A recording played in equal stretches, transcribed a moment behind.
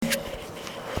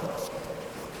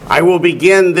I will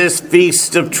begin this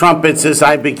Feast of Trumpets as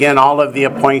I begin all of the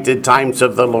appointed times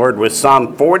of the Lord with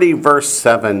Psalm 40, verse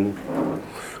 7.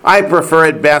 I prefer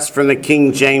it best from the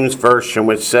King James Version,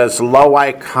 which says, "Lo,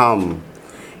 I come.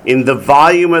 In the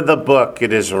volume of the book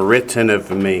it is written of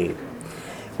me."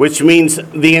 Which means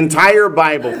the entire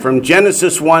Bible, from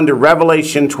Genesis 1 to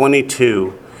Revelation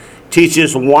 22,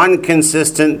 teaches one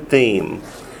consistent theme,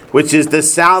 which is the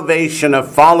salvation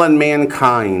of fallen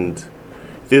mankind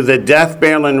through the death,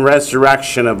 burial, and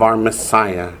resurrection of our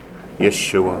Messiah,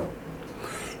 Yeshua.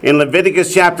 In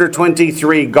Leviticus chapter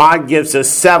 23, God gives us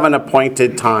 7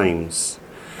 appointed times.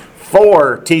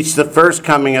 4 teach the first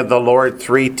coming of the Lord,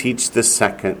 3 teach the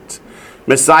second.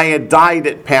 Messiah died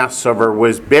at Passover,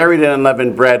 was buried in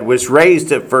unleavened bread, was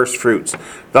raised at first fruits.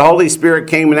 The Holy Spirit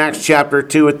came in Acts chapter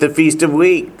 2 at the Feast of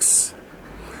Weeks.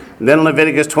 And then in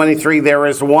Leviticus 23, there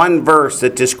is one verse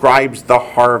that describes the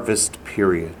harvest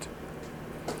period,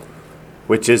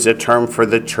 which is a term for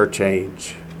the church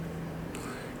age.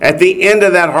 At the end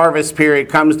of that harvest period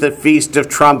comes the Feast of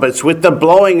Trumpets, with the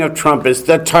blowing of trumpets,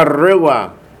 the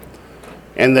Teruah.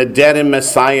 And the dead in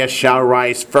Messiah shall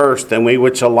rise first, and we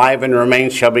which alive and remain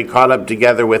shall be caught up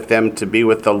together with them to be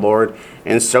with the Lord,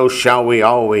 and so shall we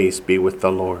always be with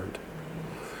the Lord.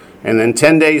 And then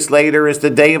 10 days later is the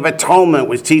Day of Atonement,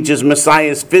 which teaches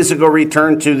Messiah's physical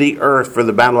return to the earth for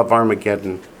the Battle of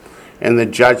Armageddon and the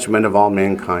judgment of all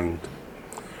mankind.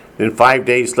 Then 5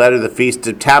 days later, the Feast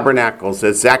of Tabernacles,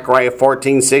 as Zechariah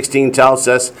 14:16 tells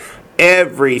us,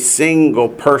 every single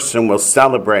person will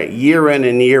celebrate year in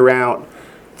and year out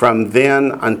from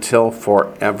then until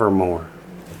forevermore.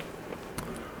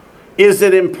 Is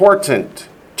it important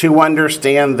to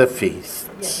understand the feasts?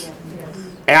 Yes.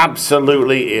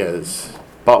 Absolutely is.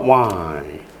 But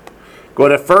why? Go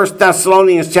to 1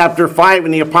 Thessalonians chapter 5,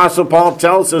 and the Apostle Paul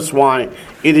tells us why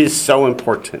it is so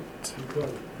important.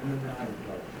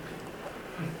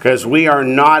 Because we are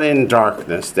not in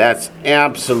darkness. That's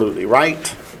absolutely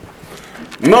right.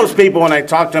 Most people, when I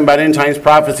talk to them about end times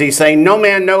prophecy, say, no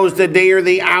man knows the day or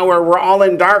the hour. We're all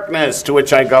in darkness. To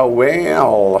which I go,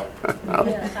 well,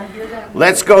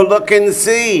 let's go look and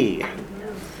see.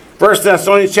 1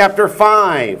 Thessalonians chapter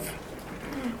 5,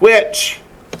 which,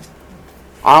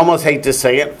 I almost hate to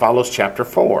say it, follows chapter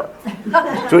 4.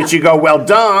 To which you go, well,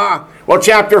 duh. Well,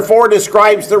 chapter 4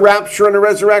 describes the rapture and the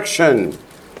resurrection.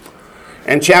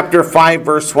 And chapter 5,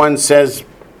 verse 1 says,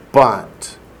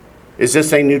 but. Is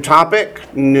this a new topic?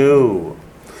 No.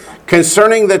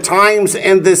 Concerning the times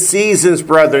and the seasons,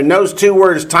 brethren. Those two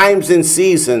words, times and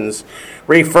seasons,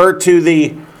 refer to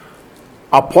the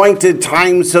appointed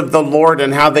times of the Lord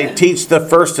and how they teach the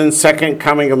first and second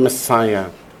coming of Messiah.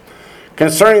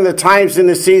 Concerning the times and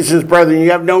the seasons, brethren,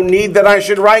 you have no need that I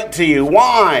should write to you.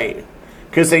 Why?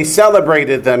 Because they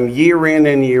celebrated them year in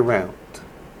and year out.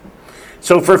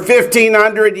 So for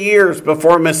 1,500 years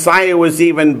before Messiah was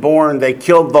even born, they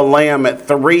killed the lamb at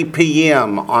 3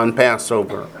 p.m. on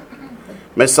Passover.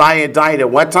 Messiah died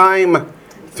at what time?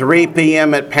 3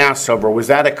 p.m. at Passover. Was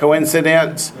that a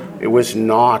coincidence? It was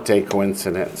not a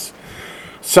coincidence.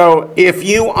 So if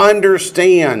you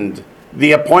understand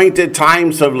the appointed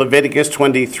times of Leviticus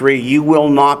 23, you will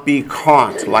not be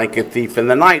caught like a thief in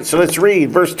the night. So let's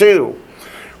read verse 2.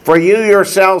 For you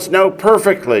yourselves know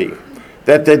perfectly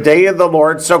that the day of the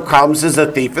Lord so comes as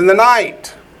a thief in the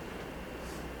night.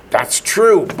 That's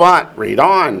true, but read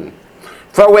on.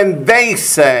 For when they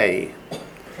say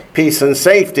peace and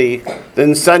safety,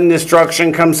 then sudden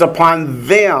destruction comes upon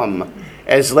them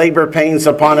as labor pains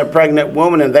upon a pregnant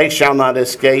woman, and they shall not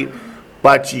escape.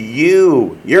 But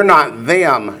you're not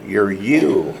them, you're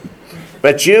you.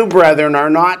 But you, brethren,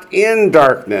 are not in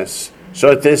darkness,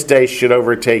 so that this day should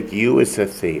overtake you as a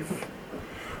thief.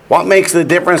 What makes the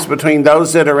difference between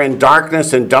those that are in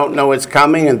darkness and don't know it's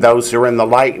coming and those who are in the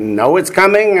light and know it's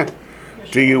coming?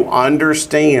 Do you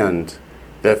understand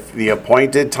the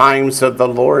appointed times of the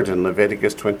Lord in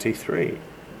Leviticus 23?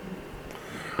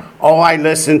 Oh, I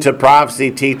listen to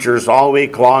prophecy teachers all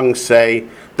week long say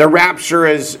the rapture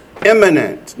is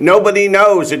imminent. Nobody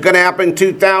knows. It could happen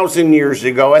 2,000 years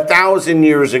ago, 1,000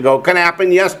 years ago. It could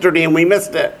happen yesterday and we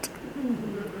missed it.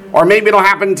 Or maybe it'll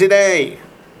happen today.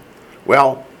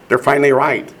 Well, they're finally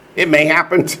right. It may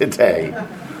happen today.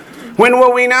 When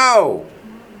will we know?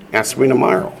 Ask me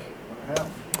tomorrow.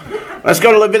 Let's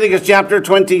go to Leviticus chapter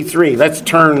 23. Let's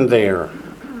turn there.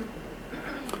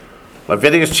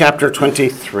 Leviticus chapter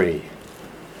 23.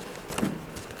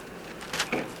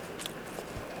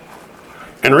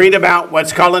 And read about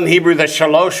what's called in Hebrew the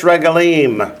Shalosh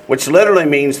Regalim, which literally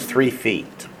means 3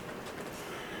 feet.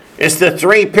 It's the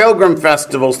 3 pilgrim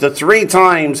festivals, the 3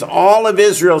 times all of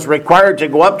Israel's required to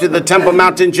go up to the Temple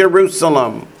Mount in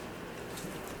Jerusalem.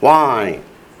 Why?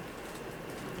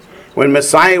 When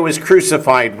Messiah was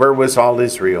crucified, where was all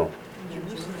Israel?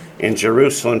 In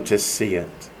Jerusalem to see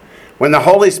it. When the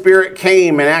Holy Spirit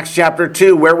came in Acts chapter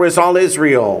 2, where was all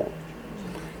Israel?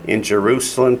 In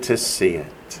Jerusalem to see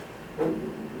it.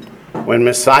 When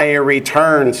Messiah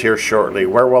returns here shortly,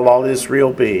 where will all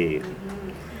Israel be?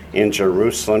 In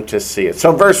Jerusalem to see it.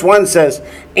 So verse 1 says,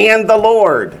 and the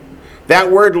Lord. That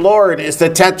word Lord is the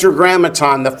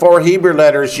tetragrammaton, the 4 Hebrew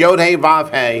letters, Yod He Vav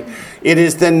He. It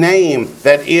is the name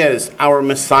that is our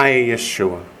Messiah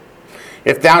Yeshua.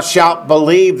 If thou shalt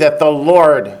believe that the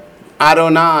Lord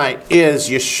Adonai is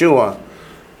Yeshua,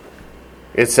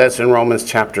 it says in Romans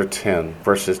chapter 10,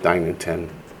 verses 9 and 10.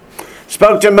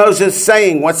 Spoke to Moses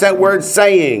saying, what's that word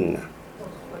saying?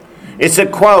 It's a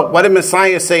quote. What did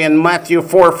Messiah say in Matthew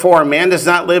 4:4? Man does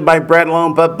not live by bread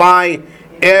alone, but by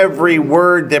every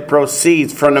word that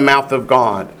proceeds from the mouth of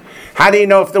God. How do you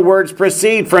know if the words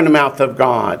proceed from the mouth of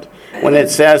God? When it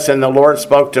says, and the Lord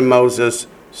spoke to Moses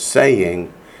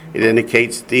saying, it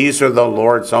indicates these are the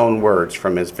Lord's own words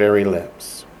from his very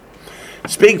lips.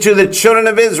 Speak to the children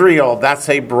of Israel. That's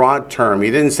a broad term.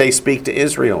 He didn't say speak to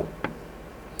Israel.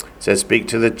 It says speak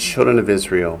to the children of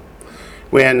Israel.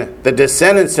 When the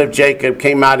descendants of Jacob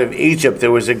came out of Egypt,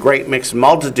 there was a great mixed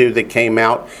multitude that came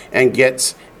out and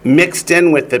gets mixed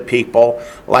in with the people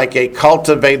like a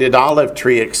cultivated olive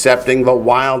tree accepting the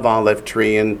wild olive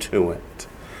tree into it,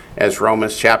 as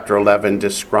Romans chapter 11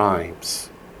 describes.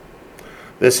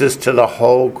 This is to the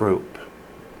whole group.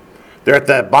 They're at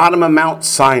the bottom of Mount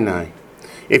Sinai.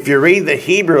 If you read the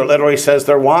Hebrew, it literally says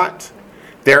they're what?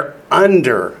 They're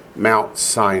under Mount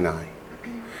Sinai.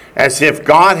 As if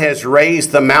God has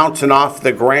raised the mountain off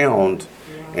the ground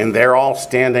and they're all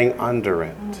standing under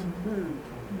it.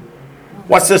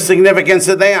 What's the significance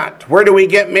of that? Where do we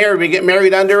get married? We get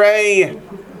married under a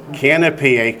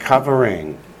canopy, a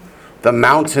covering. The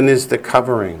mountain is the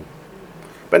covering.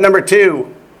 But number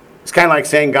 2, it's kind of like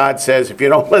saying God says, if you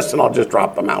don't listen, I'll just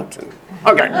drop the mountain.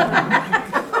 Okay.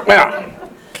 Well,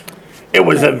 it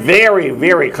was a very,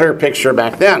 very clear picture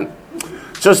back then.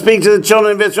 So speak to the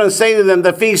children of Israel and say to them,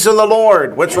 the feast of the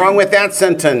Lord. What's wrong with that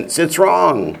sentence? It's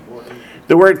wrong.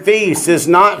 The word feast is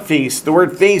not feast. The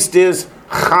word feast is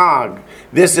chag.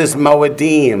 This is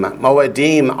moedim.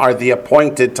 Moedim are the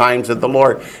appointed times of the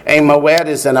Lord. A moed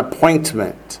is an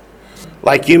appointment.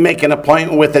 Like you make an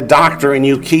appointment with a doctor and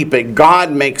you keep it.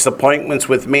 God makes appointments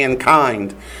with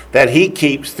mankind that he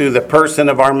keeps through the person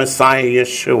of our Messiah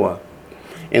Yeshua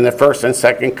in the first and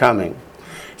second coming.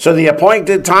 So the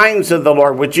appointed times of the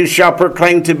Lord, which you shall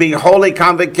proclaim to be holy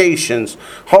convocations.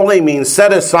 Holy means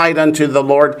set aside unto the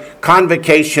Lord.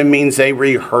 Convocation means a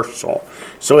rehearsal.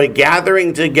 So a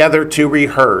gathering together to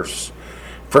rehearse.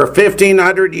 For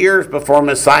 1,500 years before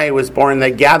Messiah was born,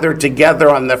 they gathered together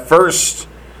on the first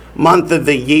month of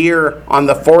the year, on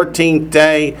the 14th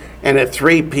day, and at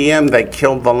 3 p.m. they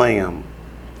killed the lamb.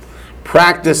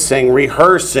 Practicing,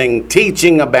 rehearsing,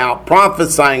 teaching about,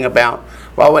 prophesying about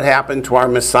what would happen to our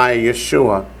Messiah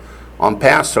Yeshua on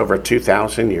Passover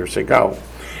 2,000 years ago.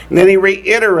 And then he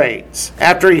reiterates,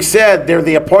 after he said they're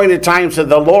the appointed times of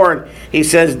the Lord, he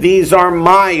says, these are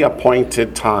my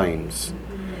appointed times.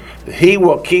 He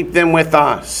will keep them with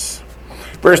us.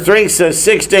 Verse 3 says,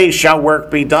 6 days shall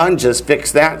work be done. Just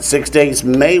fix that. 6 days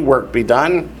may work be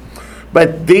done.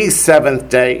 But the 7th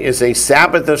day is a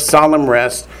Sabbath of solemn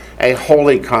rest, a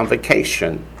holy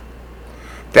convocation.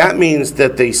 That means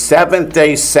that the 7th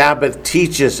day Sabbath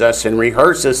teaches us and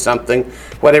rehearses something.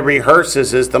 What it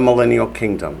rehearses is the millennial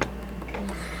kingdom.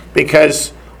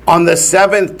 Because on the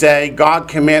 7th day, God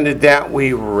commanded that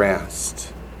we rest.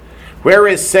 Where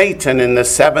is Satan in the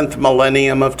 7th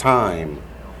millennium of time?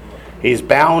 He's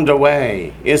bound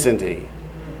away, isn't he?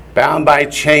 Bound by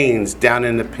chains down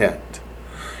in the pit.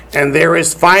 And there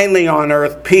is finally on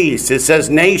earth peace. It says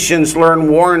nations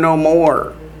learn war no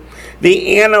more.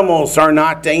 The animals are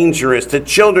not dangerous. The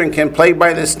children can play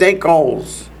by the snake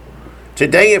holes.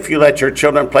 Today, if you let your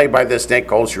children play by the snake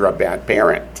holes, you're a bad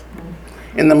parent.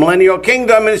 In the millennial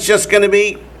kingdom, it's just going to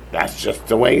be, that's just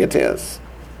the way it is.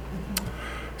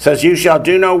 It says, you shall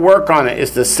do no work on it.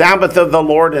 It's the Sabbath of the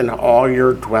Lord in all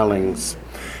your dwellings.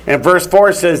 And verse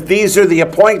 4 says, these are the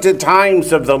appointed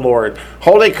times of the Lord,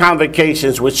 holy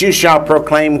convocations, which you shall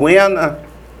proclaim when?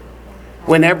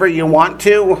 Whenever you want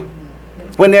to.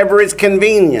 Whenever it's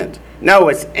convenient. No,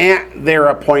 it's at their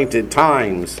appointed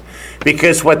times.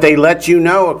 Because what they let you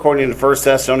know, according to 1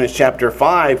 Thessalonians chapter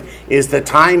 5, is the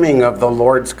timing of the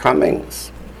Lord's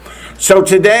comings. So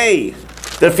today,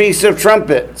 the Feast of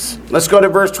Trumpets. Let's go to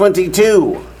verse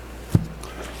 22.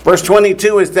 Verse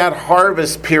 22 is that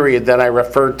harvest period that I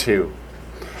referred to.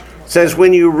 It says,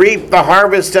 when you reap the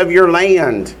harvest of your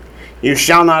land, you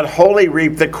shall not wholly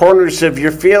reap the corners of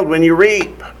your field when you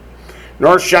reap,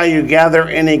 nor shall you gather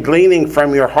any gleaning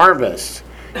from your harvest.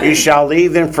 You shall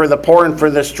leave them for the poor and for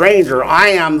the stranger.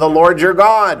 I am the Lord your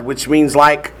God, which means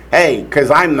like, hey,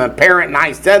 because I'm the parent and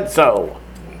I said so.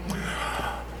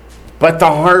 But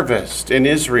the harvest in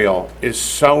Israel is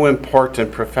so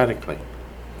important prophetically.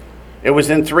 It was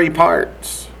in 3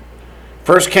 parts.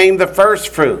 First came the first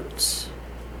fruits.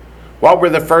 What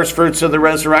were the first fruits of the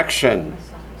resurrection?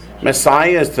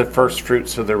 Messiah is the first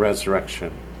fruits of the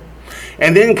resurrection.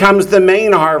 And then comes the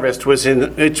main harvest, which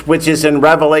is in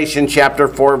Revelation chapter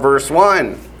 4, verse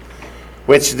 1,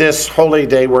 which this holy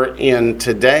day we're in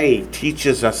today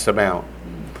teaches us about.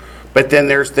 But then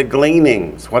there's the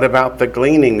gleanings. What about the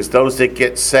gleanings? Those that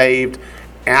get saved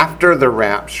after the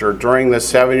rapture, during the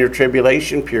 7-year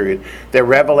tribulation period. That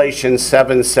Revelation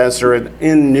 7 says are an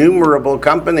innumerable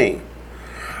company.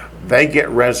 They get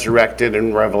resurrected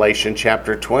in Revelation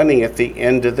chapter 20 at the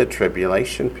end of the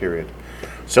tribulation period.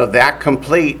 So that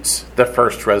completes the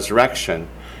first resurrection.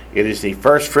 It is the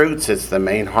first fruits, it's the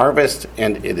main harvest,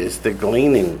 and it is the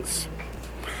gleanings.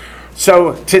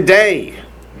 So today,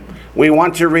 we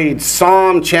want to read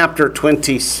Psalm chapter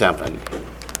 27.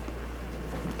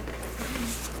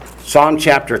 Psalm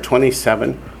chapter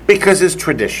 27, because it's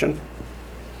tradition.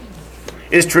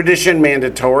 Is tradition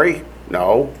mandatory?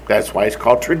 No, that's why it's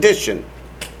called tradition.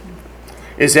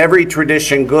 Is every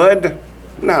tradition good?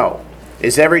 No.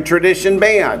 Is every tradition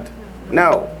bad?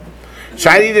 No. So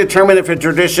how do you determine if a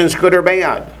tradition is good or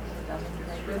bad?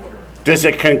 Does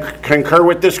it concur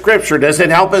with the Scripture? Does it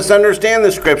help us understand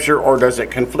the Scripture, or does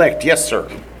it conflict? Yes, sir.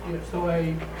 So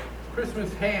a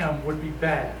Christmas ham would be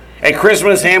bad. A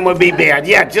Christmas ham would be bad.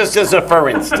 Yeah, just as a for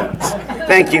instance.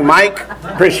 Thank you, Mike.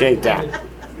 Appreciate that.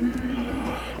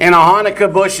 And a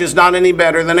Hanukkah bush is not any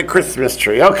better than a Christmas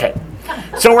tree. Okay.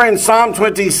 So we're in Psalm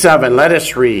 27. Let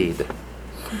us read.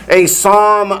 A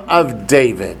Psalm of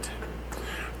David.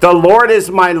 The Lord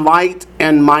is my light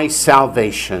and my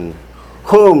salvation.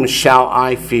 Whom shall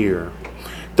I fear?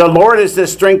 The Lord is the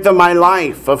strength of my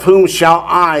life. Of whom shall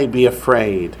I be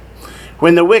afraid?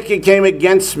 When the wicked came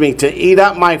against me to eat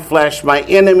up my flesh, my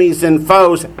enemies and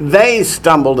foes, they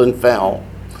stumbled and fell.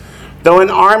 Though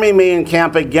an army may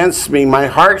encamp against me, my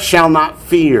heart shall not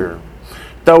fear.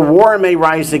 Though war may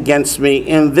rise against me,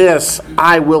 in this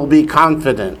I will be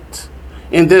confident.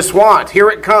 In this what?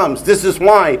 Here it comes. This is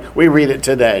why we read it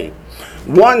today.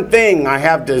 One thing I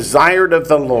have desired of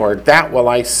the Lord, that will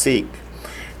I seek,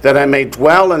 that I may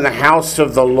dwell in the house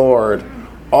of the Lord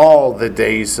all the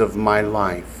days of my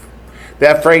life.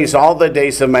 That phrase, all the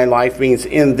days of my life, means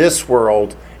in this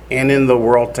world and in the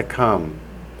world to come.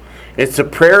 It's a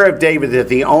prayer of David that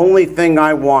the only thing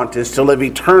I want is to live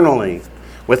eternally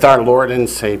with our Lord and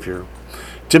Savior,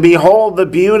 to behold the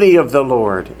beauty of the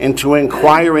Lord and to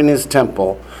inquire in his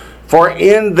temple. For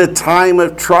in the time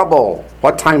of trouble,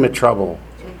 what time of trouble?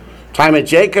 Time of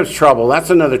Jacob's trouble. That's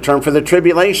another term for the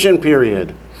tribulation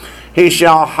period. He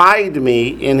shall hide me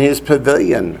in his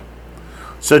pavilion.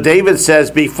 So David says,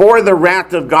 before the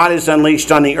wrath of God is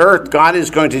unleashed on the earth, God is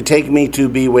going to take me to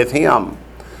be with him.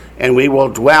 And we will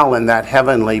dwell in that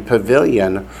heavenly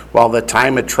pavilion while the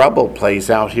time of trouble plays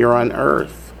out here on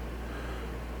earth.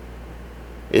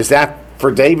 Is that for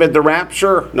David the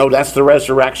rapture? No, that's the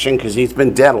resurrection, because he's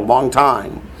been dead a long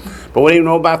time. But what do you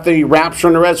know about the rapture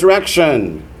and the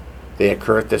resurrection? They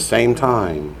occur at the same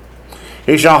time.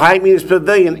 He shall hide me in his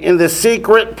pavilion in the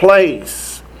secret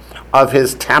place of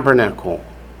his tabernacle.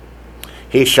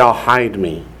 He shall hide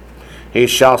me. He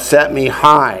shall set me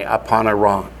high upon a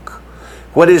rock.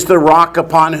 What is the rock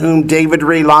upon whom David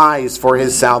relies for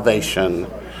his salvation?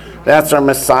 That's our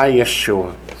Messiah,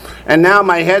 Yeshua. And now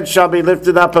my head shall be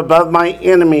lifted up above my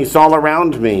enemies all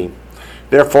around me.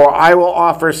 Therefore I will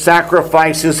offer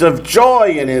sacrifices of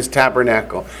joy in his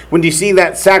tabernacle. When you see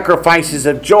that sacrifices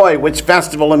of joy, which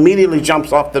festival immediately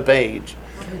jumps off the page?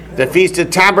 The Feast of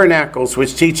Tabernacles,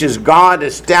 which teaches God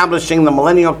establishing the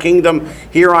millennial kingdom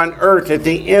here on earth at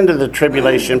the end of the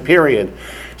tribulation period.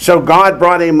 So God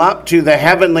brought him up to the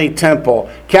heavenly temple,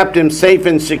 kept him safe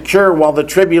and secure while the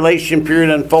tribulation period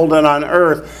unfolded on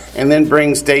earth, and then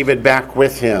brings David back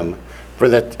with him for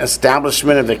the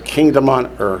establishment of the kingdom on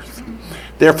earth.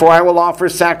 Therefore I will offer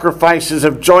sacrifices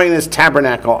of joy in his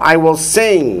tabernacle. I will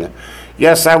sing.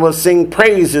 Yes, I will sing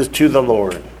praises to the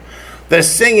Lord. The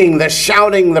singing, the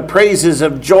shouting, the praises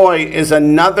of joy is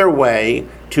another way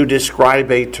to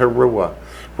describe a teruah.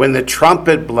 When the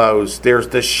trumpet blows, there's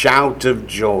the shout of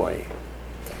joy.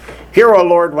 Hear, O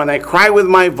Lord, when I cry with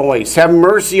my voice. Have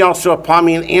mercy also upon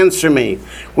me and answer me.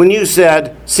 When you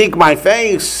said, seek my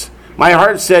face, My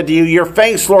heart said to you, your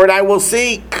face, Lord, I will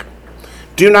seek.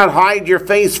 Do not hide your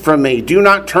face from me. Do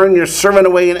not turn your servant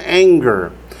away in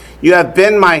anger. You have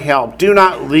been my help. Do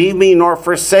not leave me nor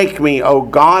forsake me, O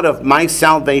God of my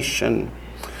salvation.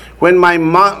 When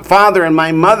my father and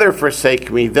my mother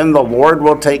forsake me, then the Lord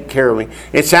will take care of me.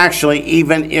 It's actually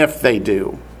even if they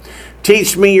do.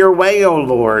 Teach me your way, O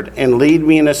Lord, and lead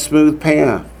me in a smooth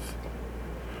path.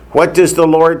 What does the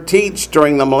Lord teach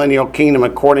during the millennial kingdom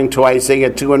according to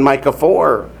Isaiah 2 and Micah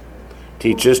 4?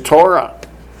 Teaches Torah.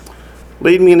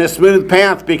 Lead me in a smooth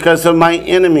path because of my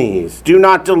enemies. Do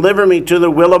not deliver me to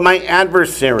the will of my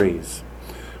adversaries.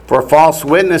 For false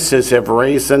witnesses have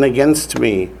risen against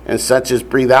me, and such as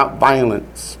breathe out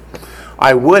violence.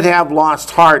 I would have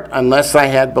lost heart unless I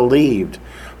had believed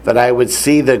that I would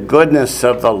see the goodness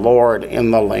of the Lord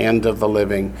in the land of the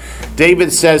living.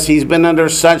 David says he's been under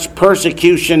such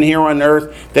persecution here on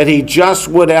earth that he just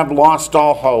would have lost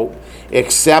all hope,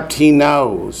 except he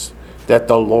knows that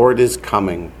the Lord is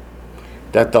coming,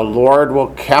 that the Lord will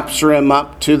capture him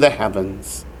up to the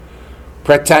heavens,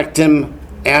 protect him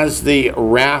as the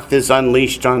wrath is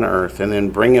unleashed on earth, and then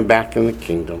bring him back in the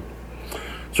kingdom.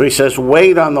 So he says,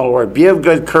 wait on the Lord. Be of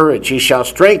good courage. He shall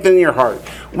strengthen your heart.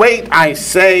 Wait, I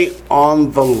say,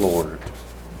 on the Lord.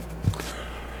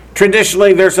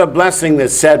 Traditionally, there's a blessing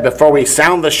that's said before we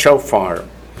sound the shofar.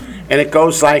 And it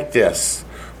goes like this.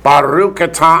 Baruch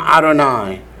atah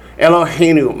Adonai,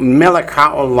 Eloheinu melech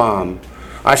haolam,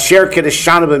 asher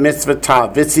kedeshanu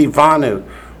b'mitzvotav, v'tzivanu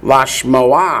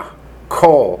lashmoah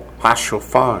kol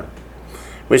hashofar.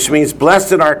 Which means,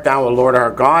 blessed art thou, O Lord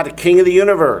our God, King of the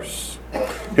universe,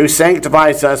 who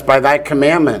sanctifies us by thy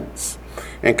commandments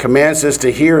and commands us to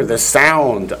hear the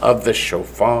sound of the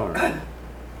shofar.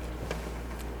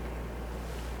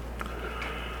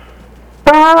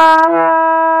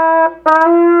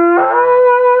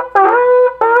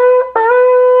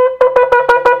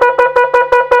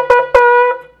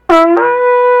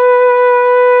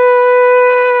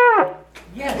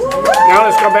 Yes. Now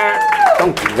let's go back.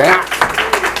 Don't do that.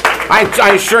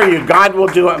 I assure you, God will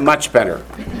do it much better.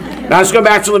 Now let's go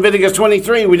back to Leviticus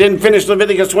 23. We didn't finish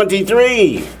Leviticus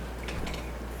 23.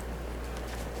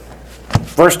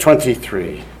 Verse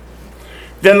 23.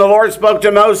 Then the Lord spoke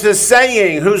to Moses,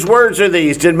 saying, whose words are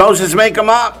these? Did Moses make them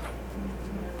up?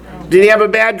 Did he have a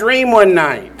bad dream one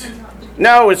night?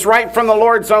 No, it's right from the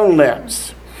Lord's own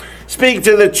lips. Speak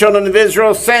to the children of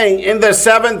Israel, saying, in the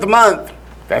 7th month,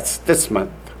 that's this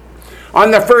month,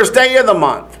 on the first day of the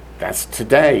month, that's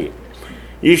today,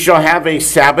 you shall have a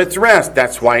Sabbath rest.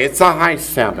 That's why it's a high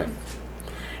Sabbath.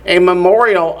 A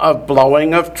memorial of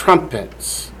blowing of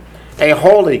trumpets. A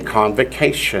holy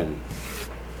convocation.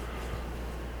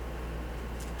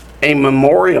 A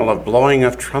memorial of blowing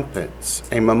of trumpets.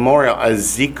 A memorial, a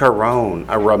zikaron,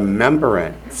 a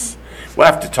remembrance. We'll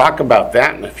have to talk about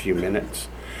that in a few minutes.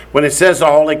 When it says a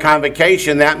holy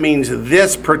convocation, that means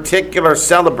this particular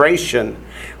celebration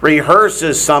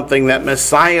rehearses something that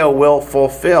Messiah will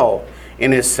fulfill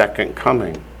in his second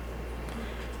coming.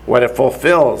 What it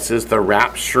fulfills is the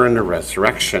rapture and the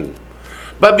resurrection.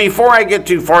 But before I get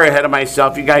too far ahead of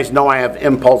myself, you guys know I have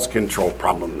impulse control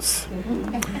problems.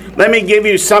 Let me give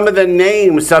you some of the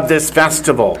names of this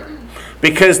festival,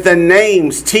 because the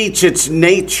names teach its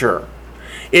nature.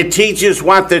 It teaches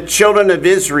what the children of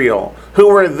Israel, who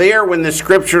were there when the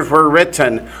scriptures were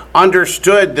written,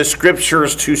 understood the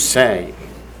scriptures to say.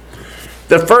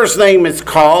 The first name it's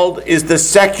called is the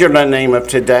secular name of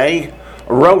today,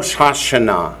 Rosh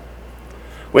Hashanah,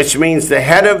 which means the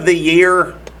head of the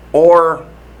year or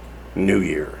New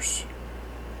Year's.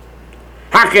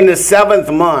 How can the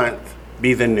 7th month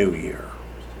be the New Year?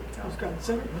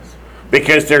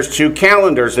 Because there's two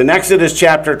calendars. In Exodus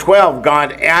chapter 12,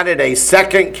 God added a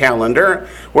second calendar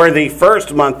where the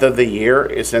first month of the year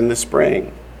is in the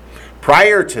spring.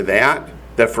 Prior to that,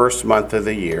 the first month of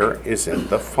the year is in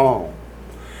the fall,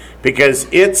 because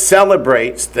it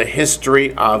celebrates the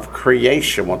history of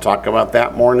creation. We'll talk about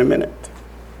that more in a minute.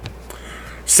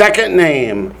 Second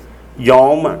name,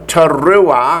 Yom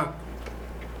Teruah,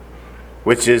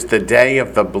 which is the day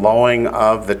of the blowing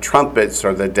of the trumpets,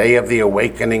 or the day of the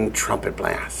awakening trumpet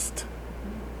blast.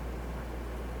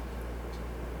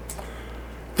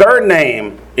 Third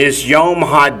name is Yom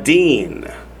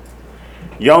Hadin.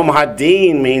 Yom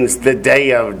Hadin means the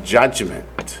day of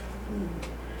judgment.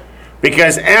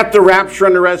 Because at the rapture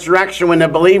and the resurrection, when the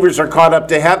believers are caught up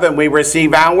to heaven, we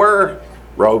receive our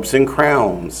robes and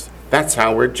crowns. That's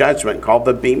our judgment, called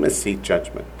the Bema Seat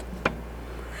judgment.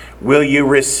 Will you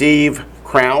receive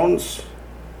crowns?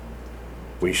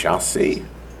 We shall see.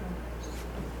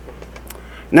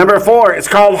 Number 4, it's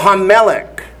called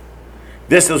Hamelech,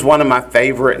 This is one of my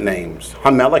favorite names.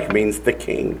 Hamelech means the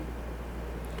king,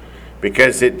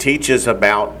 because it teaches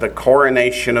about the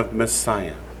coronation of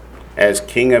Messiah as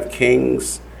King of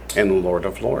Kings and Lord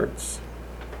of Lords.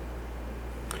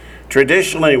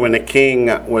 Traditionally, when a king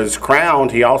was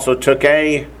crowned, he also took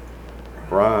a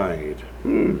bride.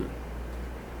 The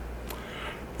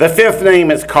fifth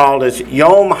name is called as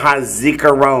Yom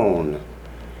HaZikaron,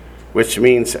 which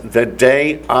means the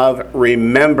day of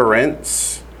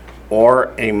remembrance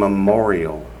or a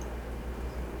memorial.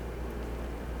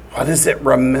 What does it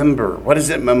remember? What does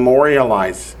it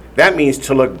memorialize? That means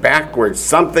to look backwards.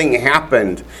 Something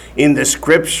happened in the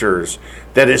scriptures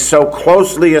that is so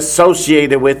closely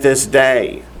associated with this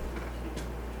day.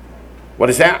 What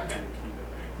is that?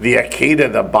 The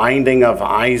Akedah, the binding of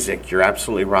Isaac. You're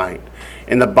absolutely right.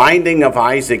 And the binding of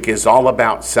Isaac is all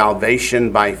about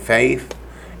salvation by faith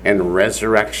and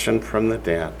resurrection from the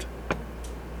dead.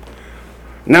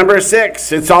 Number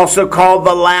 6, it's also called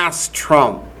the last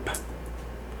trump.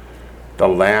 The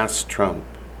last trump.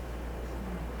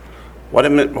 What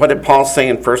did Paul say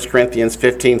in 1 Corinthians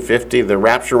 15:50? The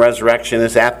rapture resurrection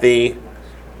is at the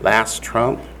last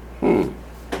trump. Where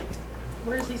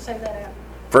does he say that at?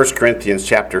 1 Corinthians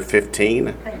chapter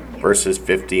 15, verses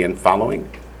 50 and following.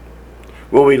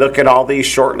 Will we look at all these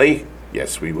shortly?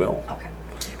 Yes, we will. Okay.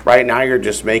 Right now you're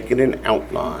just making an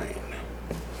outline.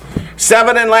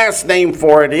 7 and last name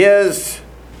for it is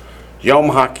Yom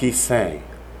HaKisei.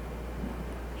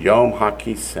 Yom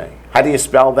HaKisei. How do you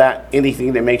spell that?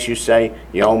 Anything that makes you say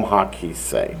Yom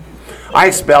HaKisei. I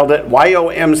spelled it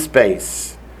Y-O-M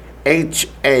space H-A-K-E-S-E-H.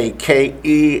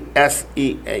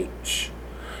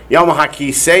 Yom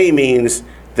HaKisei means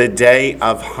the day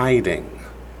of hiding.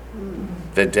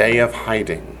 The day of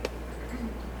hiding.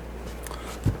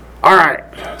 All right.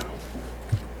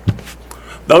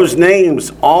 Those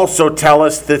names also tell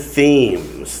us the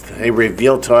themes. They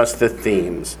reveal to us the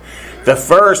themes. The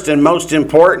first and most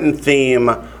important theme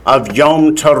of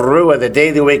Yom Teruah, the day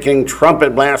of the awakening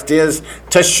trumpet blast, is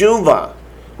Teshuvah,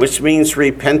 which means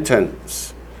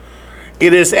repentance.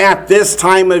 It is at this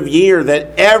time of year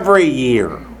that every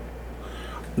year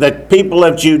the people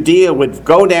of Judea would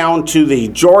go down to the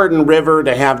Jordan River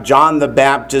to have John the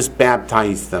Baptist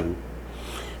baptize them.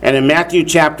 And in Matthew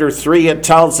chapter 3, it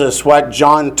tells us what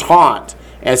John taught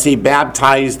as he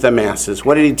baptized the masses.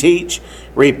 What did he teach?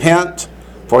 Repent,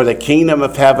 for the kingdom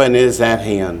of heaven is at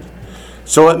hand.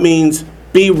 So it means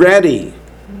be ready.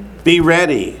 Be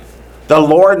ready. The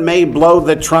Lord may blow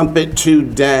the trumpet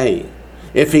today.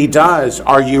 If he does,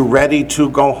 are you ready to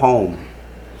go home?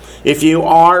 If you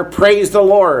are, praise the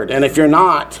Lord. And if you're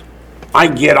not, I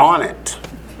get on it.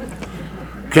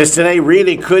 Because today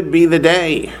really could be the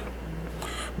day.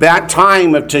 That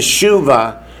time of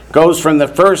Teshuvah goes from the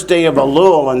first day of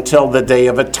Elul until the Day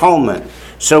of Atonement.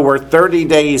 So we're 30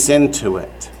 days into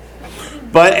it.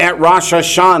 But at Rosh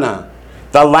Hashanah,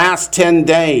 the last 10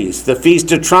 days, the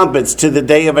Feast of Trumpets to the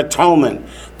Day of Atonement,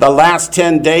 the last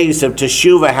 10 days of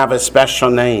Teshuvah have a special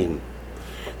name.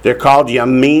 They're called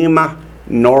Yamim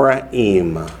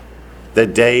Noraim, the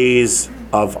days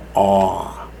of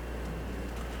awe.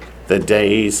 The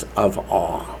days of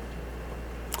awe.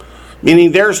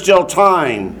 Meaning there's still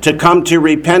time to come to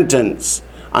repentance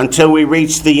until we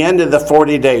reach the end of the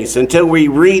 40 days, until we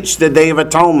reach the Day of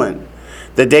Atonement,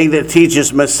 the day that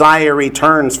teaches Messiah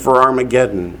returns for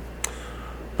Armageddon.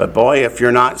 But boy, if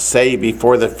you're not saved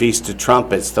before the Feast of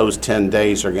Trumpets, those 10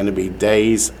 days are going to be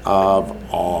days of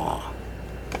awe.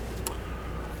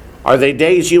 Are they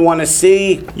days you want to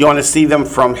see? You want to see them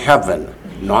from heaven,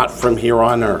 not from here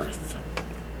on earth.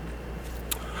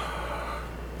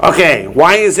 Okay,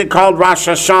 why is it called Rosh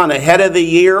Hashanah? Head of the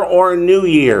year or new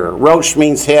year? Rosh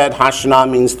means head, Hashanah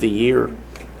means the year.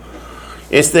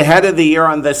 It's the head of the year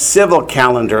on the civil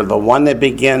calendar, the one that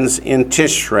begins in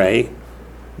Tishrei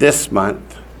this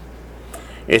month.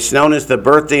 It's known as the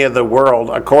birthday of the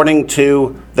world. According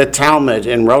to the Talmud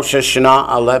in Rosh Hashanah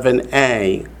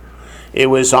 11a, it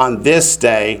was on this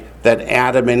day that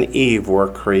Adam and Eve were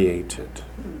created.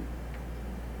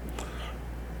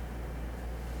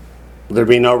 There'd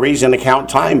be no reason to count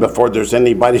time before there's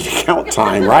anybody to count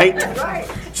time, right? Right.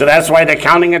 So that's why the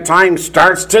counting of time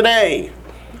starts today.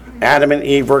 Adam and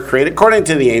Eve were created. According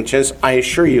to the ancients, I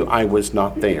assure you I was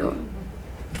not there.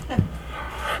 But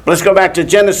let's go back to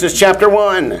Genesis chapter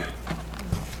 1.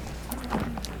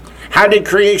 How did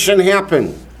creation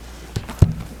happen?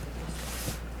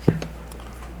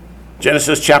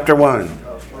 Genesis chapter 1.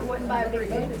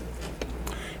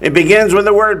 It begins with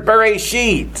the word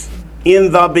Bereshit.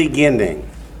 In the beginning.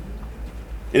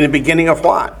 In the beginning of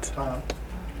what?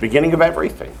 Beginning of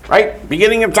everything, right?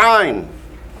 Beginning of time.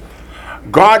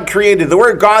 God created. The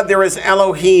word God there is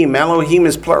Elohim. Elohim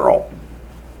is plural.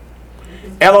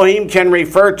 Elohim can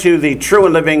refer to the true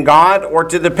and living God or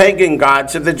to the pagan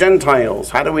gods of the Gentiles.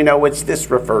 How do we know which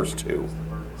this refers to?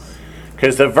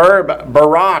 Because the verb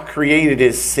bara, created,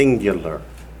 is singular.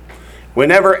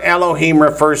 Whenever Elohim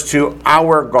refers to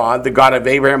our God, the God of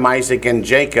Abraham, Isaac, and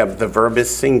Jacob, the verb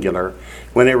is singular.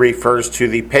 When it refers to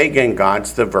the pagan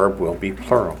gods, the verb will be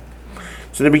plural.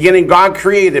 So in the beginning, God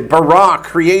created. Bara,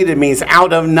 created, means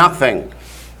out of nothing.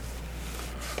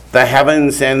 The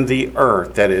heavens and the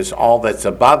earth, that is all that's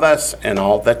above us and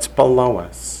all that's below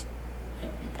us.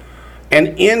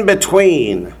 And in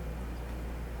between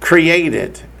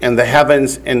created and the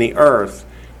heavens and the earth,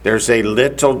 there's a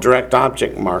little direct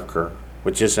object marker,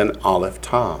 which is an aleph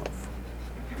tav.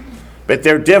 But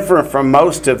they're different from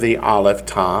most of the aleph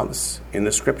tavs in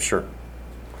the scripture.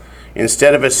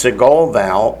 Instead of a segol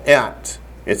vowel, et,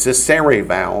 it's a seri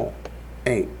vowel,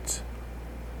 eight.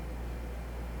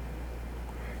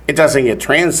 It doesn't get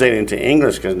translated into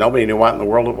English because nobody knew what in the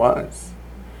world it was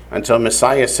until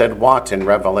Messiah said what in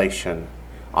Revelation?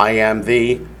 I am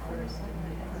the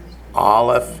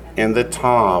Aleph and the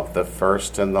Tav, the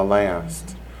first and the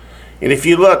last. And if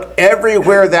you look,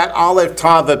 everywhere that Aleph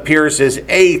Tav appears as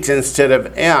 8 instead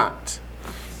of et,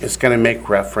 it's going to make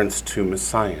reference to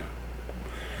Messiah.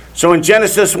 So in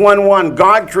Genesis 1:1,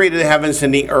 God created the heavens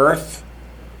and the earth.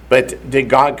 But did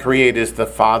God create as the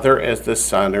Father, as the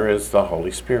Son, or as the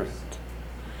Holy Spirit?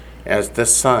 As the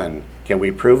Son. Can we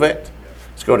prove it?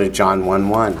 Let's go to John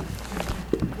 1:1.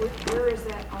 Where is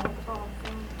that Aleph Tav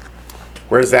found?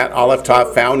 Where is that Aleph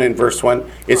Tav found in verse 1?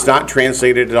 It's not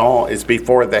translated at all. It's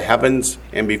before the heavens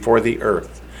and before the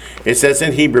earth. It says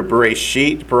in Hebrew,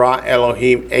 Bereshit bara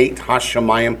Elohim et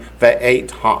hashamayim ve'et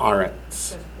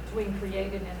haaretz. Between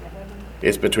created and the heavens?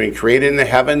 It's between created and the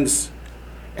heavens,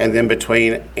 and then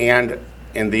between and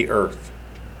the earth.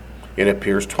 It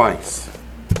appears twice.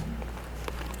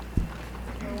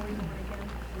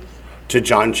 To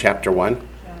John chapter 1.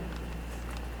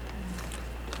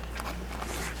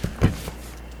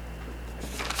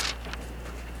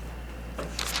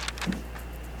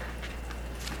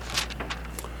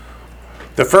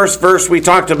 The first verse we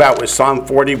talked about was Psalm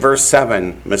 40, verse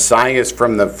 7. Messiah is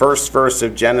from the first verse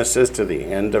of Genesis to the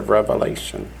end of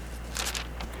Revelation.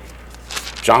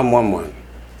 John 1:1.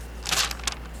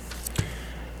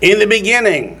 In the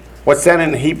beginning, what's that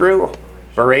in Hebrew?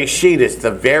 Bereshit. It's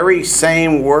the very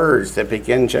same words that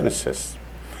begin Genesis.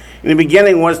 In the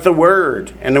beginning was the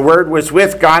Word, and the Word was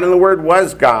with God, and the Word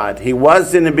was God. He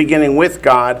was in the beginning with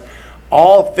God.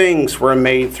 All things were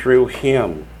made through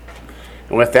him.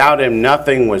 And without him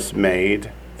nothing was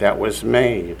made that was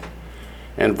made.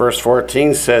 And verse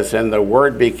 14 says, and the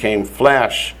Word became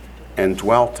flesh and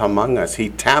dwelt among us. He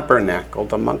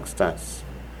tabernacled amongst us.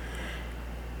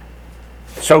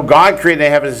 So God created the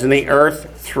heavens and the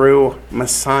earth through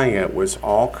Messiah. It was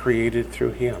all created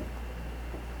through him.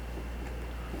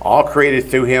 All created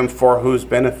through him for whose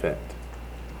benefit?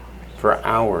 For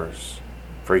ours.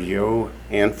 For you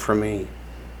and for me.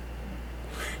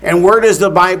 And where does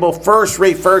the Bible first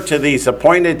refer to these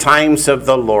appointed times of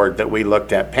the Lord that we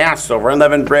looked at? Passover,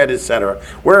 unleavened bread, etc.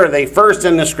 Where are they first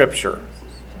in the scripture?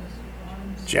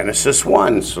 Genesis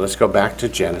 1. So let's go back to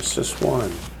Genesis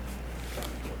 1.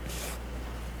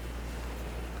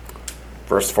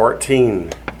 Verse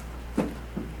 14.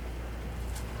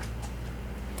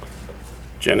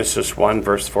 Genesis 1,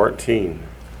 verse 14.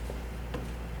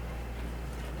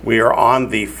 We are on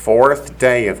the 4th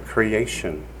day of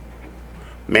creation.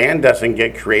 Man doesn't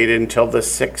get created until the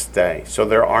 6th day, so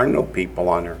there are no people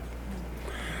on earth.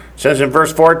 It says in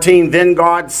verse 14, then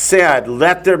God said,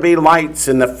 let there be lights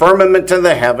in the firmament of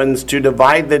the heavens to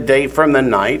divide the day from the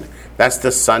night. That's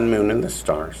the sun, moon, and the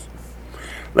stars.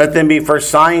 Let them be for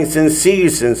signs and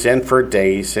seasons and for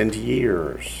days and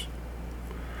years.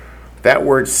 That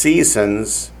word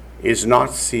seasons is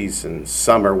not seasons,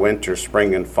 summer, winter,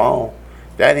 spring, and fall.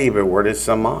 That Hebrew word is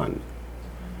zaman.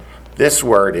 This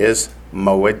word is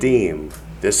moedim.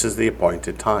 This is the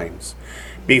appointed times.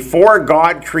 Before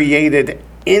God created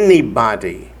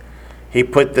anybody, he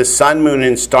put the sun, moon,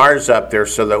 and stars up there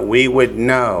so that we would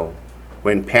know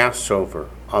when Passover,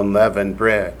 unleavened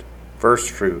bread, first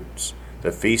fruits,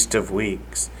 the Feast of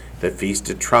Weeks, the Feast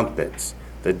of Trumpets,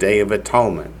 the Day of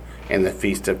Atonement, and the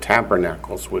Feast of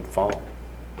Tabernacles would fall.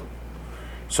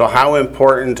 So how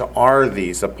important are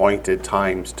these appointed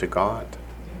times to God?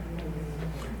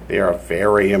 They are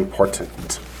very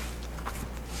important.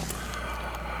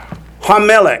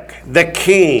 Hamelech, the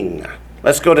king.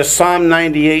 Let's go to Psalm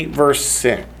 98, verse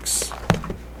 6.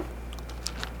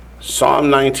 Psalm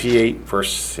 98,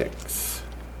 verse 6.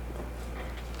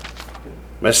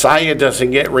 Messiah doesn't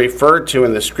get referred to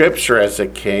in the scripture as a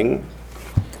king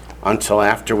until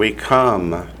after we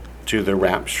come to the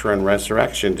rapture and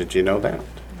resurrection. Did you know that?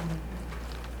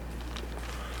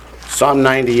 Psalm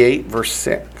 98, verse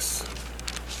 6.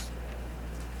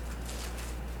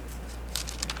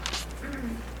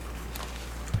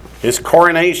 His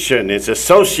coronation is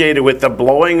associated with the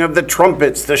blowing of the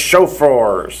trumpets, the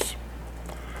shofars.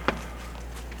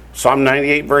 Psalm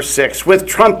 98, verse 6. With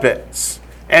trumpets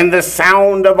and the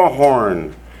sound of a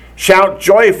horn, shout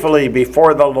joyfully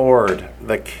before the Lord,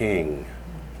 the King.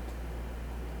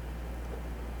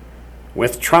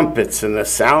 With trumpets and the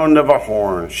sound of a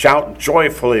horn, shout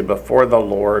joyfully before the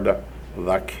Lord,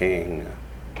 the King.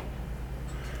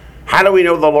 How do we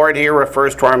know the Lord here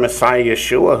refers to our Messiah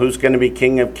Yeshua, who's going to be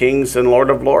King of Kings and Lord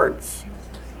of Lords?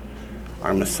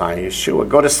 Our Messiah Yeshua.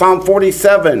 Go to Psalm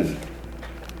 47.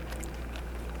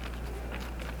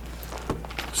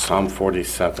 Psalm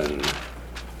 47.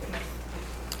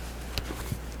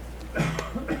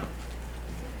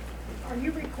 Are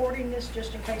you recording this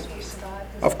just in case we survive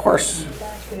this? Of course. All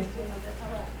right,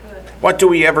 good. What do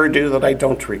we ever do that I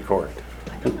don't record?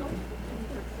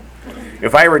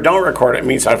 If I ever don't record, it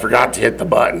means I forgot to hit the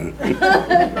button.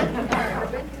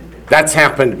 That's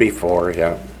happened before,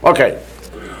 yeah. Okay.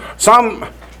 Psalm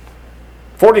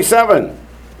 47.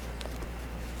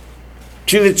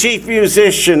 To the chief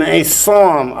musician, a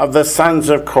psalm of the sons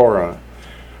of Korah.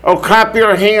 Oh, clap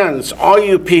your hands, all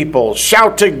you people.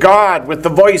 Shout to God with the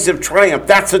voice of triumph.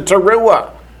 That's a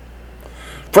teruah.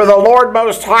 For the Lord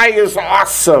Most High is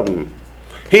awesome.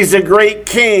 He's a great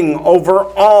king over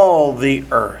all the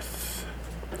earth.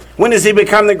 When does he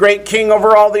become the great king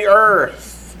over all the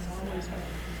earth?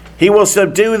 He will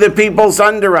subdue the peoples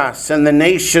under us and the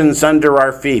nations under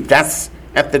our feet. That's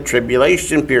at the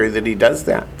tribulation period that he does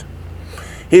that.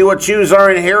 He will choose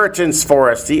our inheritance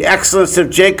for us, the excellence of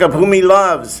Jacob whom he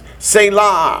loves.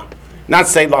 Selah. Not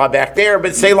Selah back there,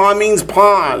 but Selah means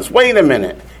pause. Wait a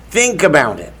minute. Think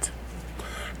about it.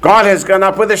 God has gone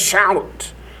up with a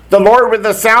shout. The Lord with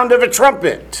the sound of a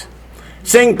trumpet.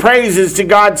 Sing praises to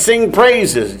God, sing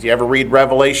praises. Do you ever read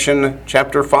Revelation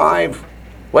chapter 5?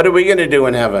 What are we going to do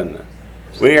in heaven?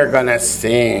 We are going to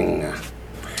sing.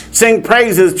 Sing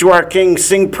praises to our King,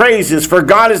 sing praises, for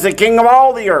God is the King of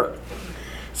all the earth.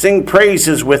 Sing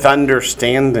praises with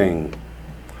understanding.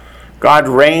 God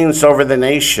reigns over the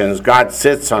nations. God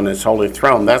sits on his holy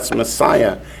throne. That's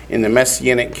Messiah in the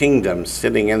Messianic kingdom,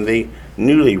 sitting in the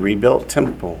newly rebuilt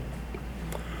temple.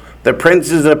 The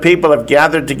princes of the people have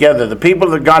gathered together, the people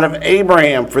of the God of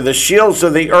Abraham, for the shields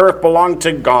of the earth belong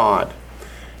to God.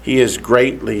 He is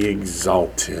greatly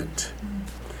exalted.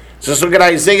 So let's look at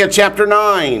Isaiah chapter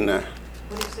 9. When it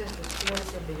says the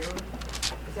shields of the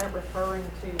earth, is that referring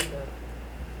to the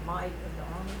might of the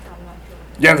army? I'm not sure.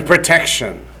 Yeah, the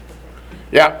protection.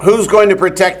 Yeah, who's going to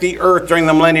protect the earth during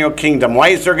the millennial kingdom? Why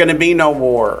is there going to be no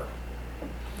war?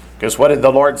 Because what did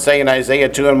the Lord say in Isaiah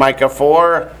 2 and Micah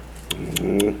 4?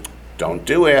 Don't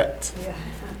do it. Yeah.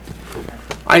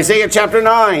 Isaiah chapter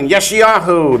 9,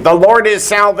 Yeshayahu, the Lord is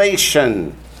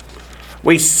salvation.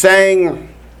 We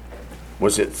sang,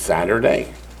 was it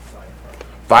Saturday?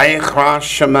 Vayikra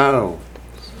Shemo,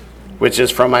 which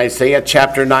is from Isaiah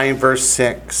chapter 9, verse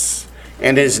 6.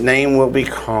 And his name will be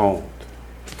called.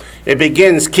 It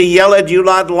begins, Ki Yeled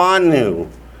Yulad Lanu.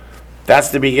 That's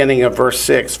the beginning of verse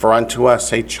 6. For unto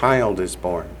us a child is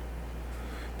born.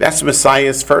 That's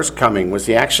Messiah's first coming. Was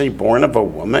he actually born of a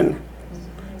woman?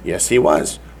 Yes, he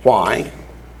was. Why?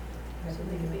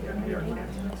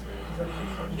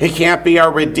 He can't be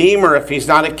our Redeemer if he's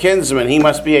not a kinsman. He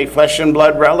must be a flesh and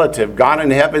blood relative. God in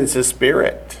heaven's a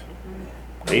spirit.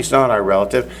 He's not our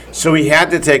relative. So he had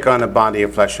to take on a body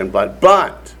of flesh and blood.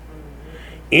 But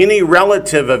any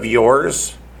relative of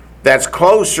yours that's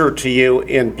closer to you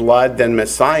in blood than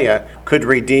Messiah could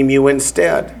redeem you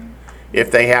instead, if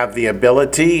they have the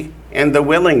ability and the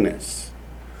willingness.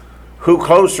 Who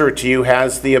closer to you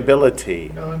has the ability?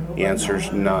 The answer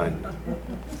is none.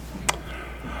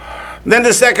 Then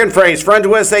the second phrase, for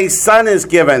unto us a son is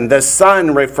given. The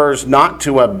son refers not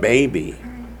to a baby.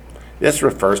 This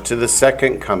refers to the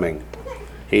second coming.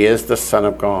 He is the Son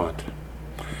of God.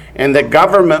 And the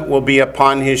government will be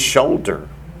upon his shoulder.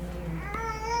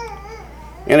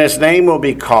 And his name will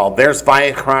be called. There's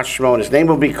Vayikra Shmo. His name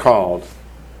will be called.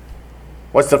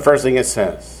 What's the first thing it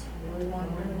says?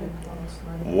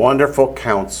 Wonderful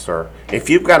Counselor. If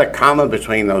you've got a comma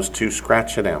between those two,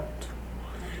 scratch it out.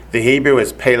 The Hebrew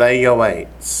is Pele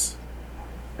Yoetz.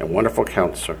 And Wonderful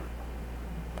Counselor.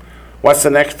 What's the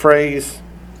next phrase?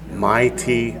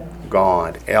 Mighty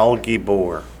God. El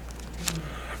Gibor.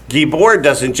 Gibor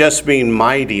doesn't just mean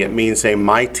mighty. It means a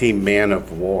mighty man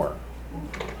of war.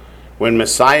 When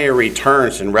Messiah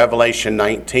returns in Revelation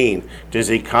 19, does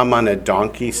he come on a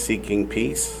donkey seeking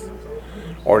peace?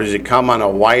 Or does he come on a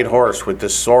white horse with the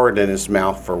sword in his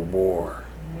mouth for war?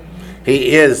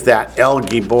 He is that El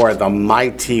Gibor, the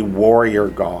mighty warrior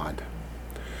God.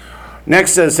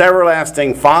 Next is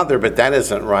everlasting Father, but that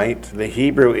isn't right. The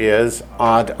Hebrew is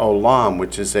Ad Olam,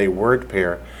 which is a word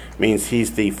pair. It means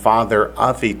he's the Father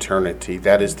of eternity.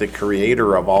 That is the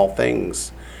creator of all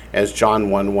things, as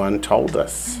John 1:1 told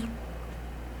us.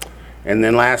 And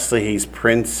then lastly, he's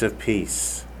Prince of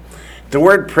Peace. The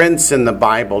word prince in the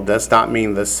Bible does not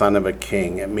mean the son of a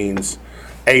king. It means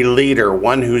a leader,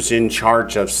 one who's in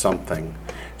charge of something.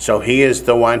 So he is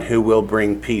the one who will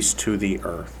bring peace to the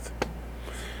earth.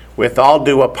 With all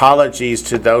due apologies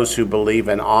to those who believe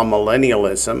in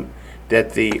amillennialism,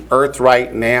 that the earth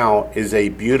right now is a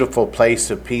beautiful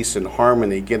place of peace and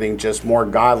harmony, getting just more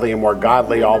godly and more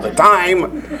godly all the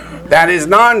time, that is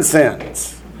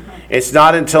nonsense. It's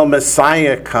not until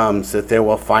Messiah comes that there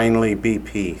will finally be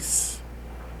peace.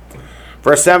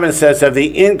 Verse 7 says, of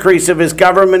the increase of his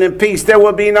government and peace, there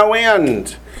will be no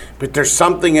end. But there's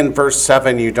something in verse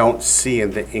 7 you don't see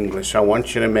in the English. I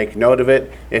want you to make note of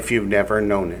it if you've never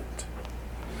known it.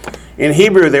 In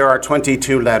Hebrew, there are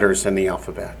 22 letters in the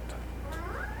alphabet.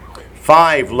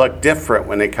 5 look different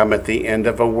when they come at the end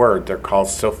of a word. They're called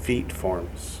Sophete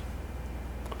forms.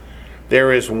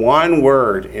 There is one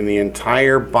word in the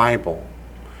entire Bible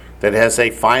that has a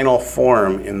final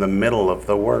form in the middle of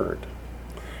the word.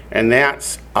 And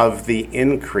that's of the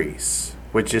increase,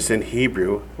 which is in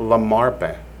Hebrew,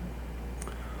 Lamarba.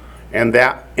 And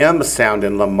that M sound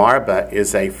in Lamarba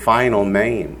is a final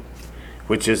name,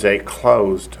 which is a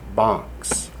closed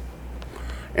box.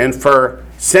 And for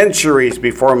centuries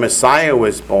before Messiah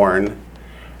was born,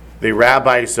 the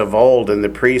rabbis of old and the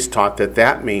priests taught that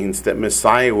that means that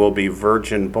Messiah will be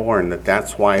virgin born,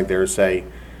 that's why there's a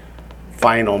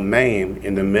final name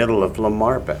in the middle of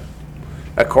Lamarba.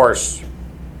 Of course,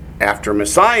 after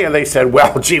Messiah, they said,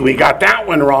 well, gee, we got that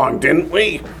one wrong, didn't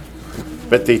we?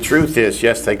 But the truth is,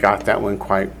 yes, they got that one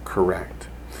quite correct.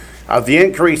 Of the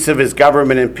increase of his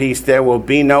government and peace, there will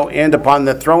be no end upon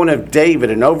the throne of David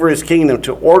and over his kingdom,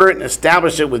 to order it and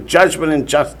establish it with judgment and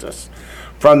justice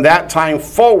from that time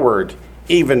forward,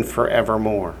 even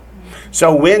forevermore.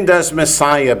 So when does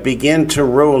Messiah begin to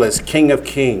rule as King of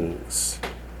Kings?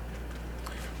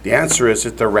 The answer is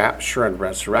at the rapture and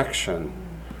resurrection.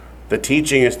 The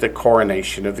teaching is the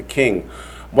coronation of the king.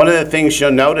 One of the things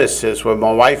you'll notice is when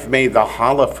my wife made the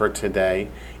challah for today,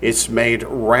 it's made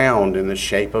round in the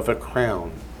shape of a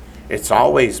crown. It's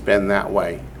always been that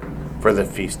way for the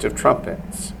Feast of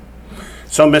Trumpets.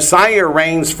 So Messiah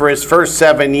reigns for his first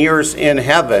 7 years in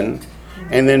heaven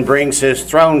and then brings his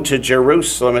throne to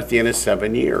Jerusalem at the end of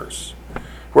 7 years.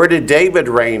 Where did David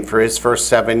reign for his first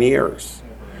 7 years?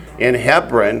 In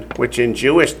Hebron, which in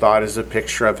Jewish thought is a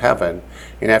picture of heaven.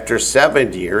 And after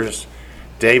 7 years,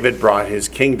 David brought his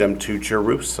kingdom to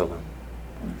Jerusalem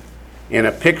in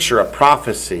a picture, a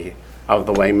prophecy of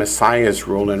the way Messiah's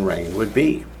rule and reign would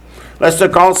be. Let's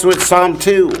look also at Psalm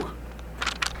 2.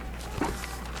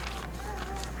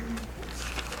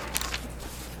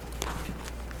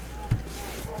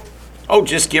 Oh,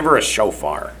 just give her a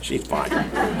shofar. She's fine.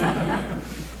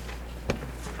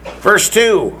 Verse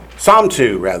 2, Psalm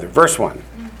 2, rather, verse 1.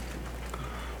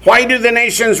 Why do the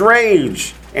nations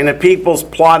rage and the peoples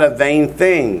plot a vain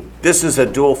thing? This is a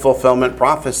dual fulfillment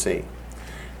prophecy.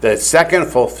 The second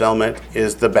fulfillment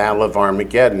is the Battle of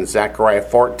Armageddon, Zechariah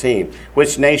 14.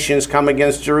 Which nations come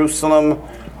against Jerusalem?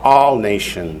 All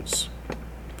nations.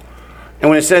 And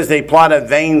when it says they plot a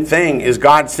vain thing, is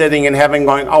God sitting in heaven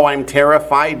going, oh, I'm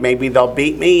terrified, maybe they'll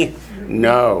beat me?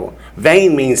 No.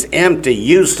 Vain means empty,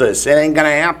 useless. It ain't going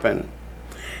to happen.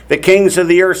 The kings of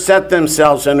the earth set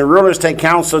themselves, and the rulers take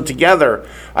counsel together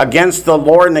against the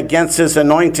Lord and against his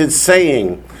anointed,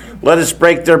 saying, let us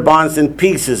break their bonds in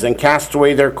pieces and cast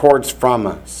away their cords from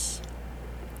us.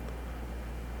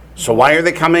 So why are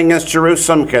they coming against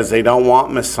Jerusalem? Because they don't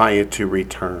want Messiah to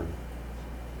return.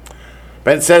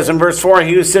 But it says in verse 4,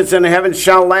 he who sits in the heavens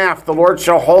shall laugh, the Lord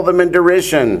shall hold them in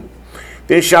derision.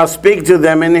 They shall speak to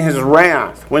them in his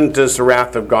wrath. When does the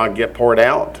wrath of God get poured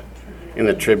out? In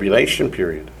the tribulation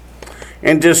period.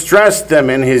 And distress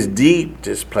them in his deep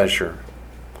displeasure.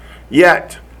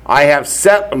 Yet I have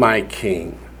set my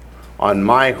king on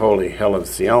my holy hill of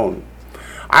Zion.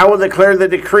 I will declare the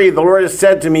decree. The Lord has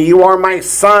said to me, you are my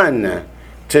son.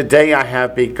 Today I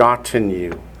have begotten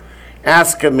you.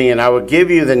 Ask of me, and I will give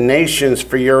you the nations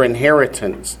for your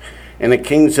inheritance, and the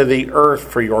kings of the earth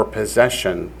for your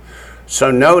possession. So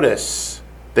notice,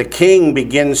 the king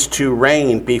begins to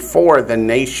reign before the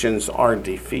nations are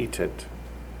defeated.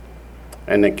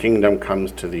 and the kingdom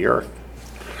comes to the earth.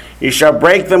 You shall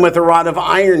break them with a rod of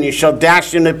iron. You shall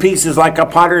dash them to pieces like a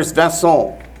potter's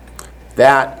vessel.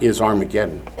 That is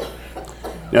Armageddon.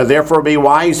 Now therefore be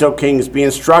wise, O kings, be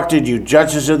instructed, you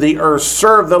judges of the earth.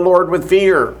 Serve the Lord with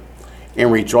fear,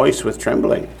 and rejoice with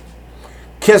trembling.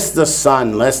 Kiss the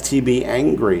Son, lest he be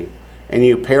angry, and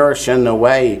you perish in the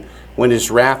way, when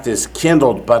his wrath is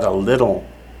kindled but a little.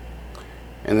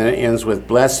 And then it ends with,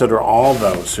 blessed are all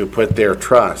those who put their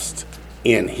trust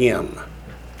in him.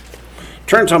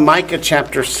 Turn to Micah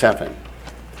chapter 7.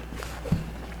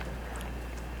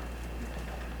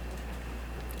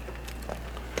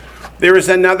 There is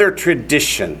another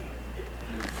tradition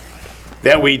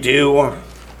that we do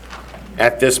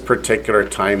at this particular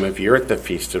time of year at the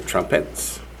Feast of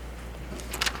Trumpets,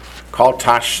 called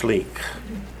Tashlik.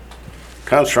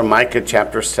 Comes from Micah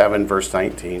chapter 7, verse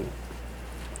 19.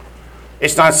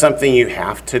 It's not something you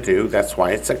have to do. That's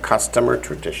why it's a custom or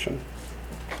tradition.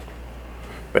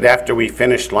 But after we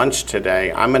finish lunch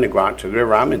today, I'm going to go out to the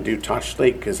river. I'm going to do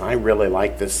Tashlik because I really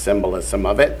like this symbolism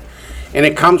of it. And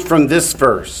it comes from this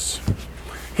verse.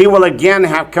 He will again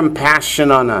have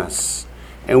compassion on us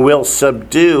and will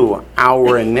subdue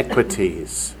our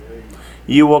iniquities.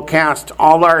 You will cast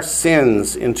all our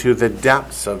sins into the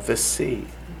depths of the sea.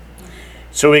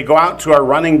 So we go out to our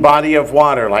running body of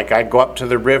water, like I go up to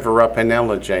the river up in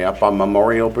Ellijay, up on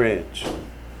Memorial Bridge,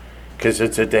 because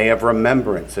it's a day of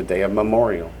remembrance, a day of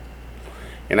memorial.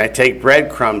 And I take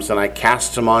breadcrumbs and I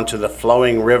cast them onto the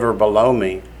flowing river below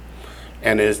me.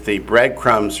 And as the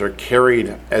breadcrumbs are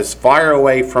carried as far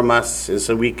away from us as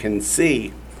we can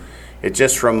see, it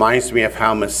just reminds me of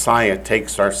how Messiah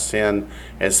takes our sin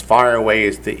as far away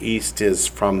as the east is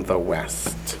from the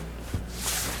west.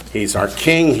 He's our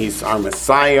King, he's our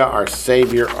Messiah, our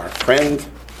Savior, our friend.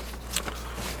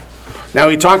 Now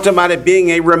we talked about it being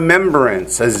a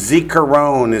remembrance. A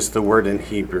zikaron is the word in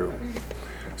Hebrew.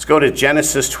 Let's go to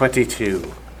Genesis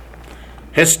 22.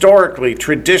 Historically,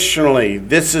 traditionally,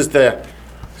 this is the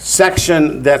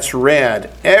section that's read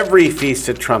every Feast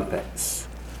of Trumpets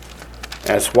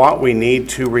as what we need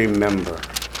to remember.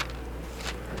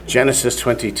 Genesis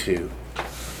 22.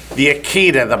 The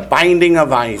Akedah, the binding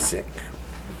of Isaac.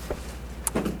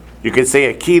 You could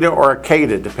say Akedah or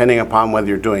Akedah, depending upon whether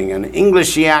you're doing an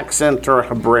Englishy accent or a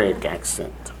Hebraic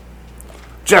accent.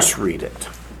 Just read it.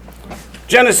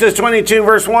 Genesis 22,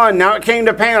 verse 1. Now it came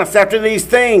to pass after these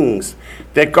things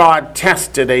that God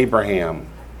tested Abraham.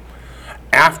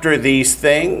 After these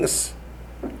things,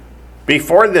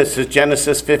 before this is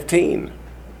Genesis 15.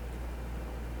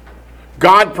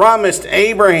 God promised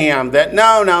Abraham that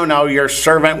no, your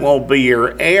servant will be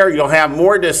your heir. You'll have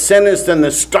more descendants than the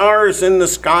stars in the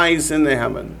skies in the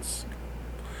heavens.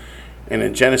 And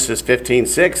in Genesis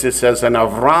 15:6 it says, and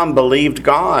Avram believed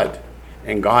God,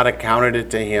 and God accounted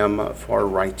it to him for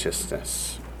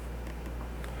righteousness.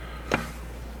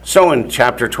 So in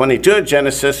chapter 22 of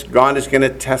Genesis, God is going to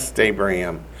test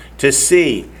Abraham to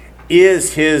see,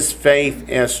 is his faith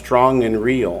as strong and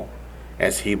real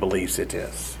as he believes it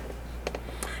is?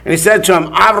 And he said to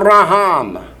him,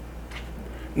 Avraham,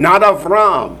 not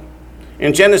Avram.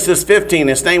 In Genesis 15,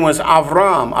 his name was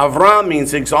Avram. Avram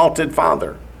means exalted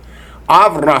father.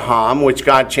 Avraham, which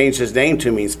God changed his name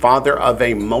to, means father of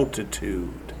a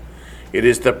multitude. It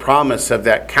is the promise of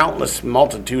that countless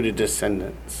multitude of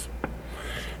descendants.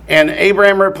 And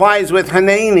Abraham replies with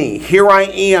Hanani, here I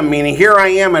am, meaning here I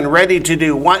am and ready to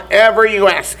do whatever you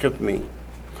ask of me.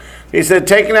 He said,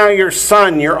 take now your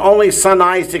son, your only son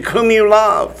Isaac, whom you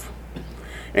love,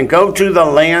 and go to the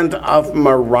land of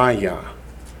Moriah.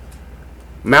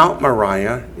 Mount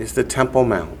Moriah is the Temple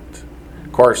Mount.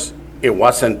 Of course, it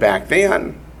wasn't back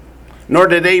then, nor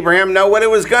did Abraham know what it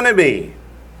was going to be.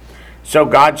 So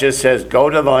God just says, go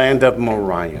to the land of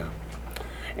Moriah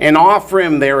and offer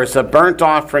him there as a burnt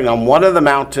offering on one of the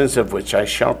mountains of which I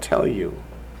shall tell you.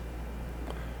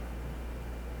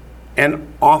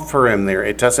 And offer him there.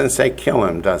 It doesn't say kill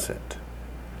him, does it?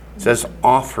 It says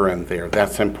offer him there.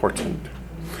 That's important.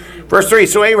 Verse 3,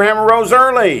 so Abraham arose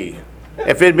early.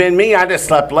 If it had been me, I'd have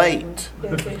slept late.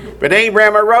 But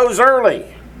Abraham arose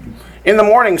early in the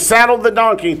morning, saddled the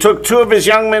donkey, took 2 of his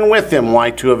young men with him. Why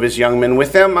 2 of his young men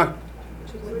with him?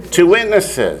 2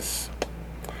 witnesses.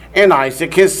 And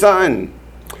Isaac his son.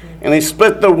 And he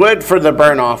split the wood for the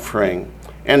burnt offering,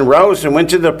 and rose and went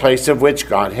to the place of which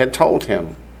God had told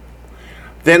him.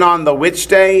 Then on the which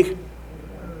day?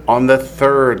 On the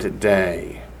 3rd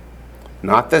day.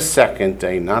 Not the 2nd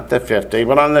day, not the 5th day,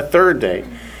 but on the 3rd day.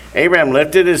 Abraham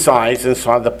lifted his eyes and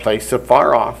saw the place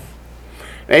afar off.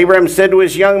 Abraham said to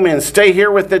his young men, stay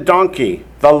here with the donkey,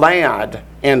 the lad,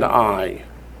 and I.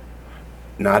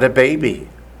 Not a baby.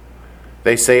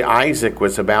 They say Isaac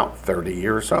was about 30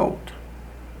 years old,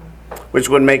 which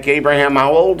would make Abraham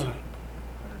how old?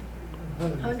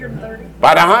 130.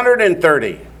 About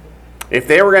 130. If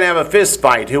they were going to have a fist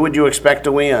fight, who would you expect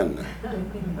to win?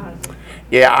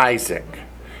 Yeah, Isaac.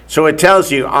 So it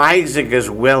tells you Isaac is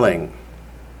willing.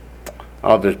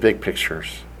 Oh, there's big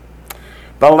pictures.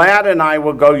 The lad and I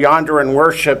will go yonder and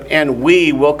worship, and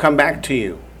we will come back to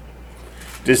you.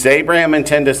 Does Abraham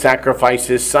intend to sacrifice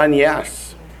his son?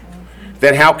 Yes.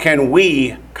 Then how can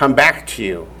we come back to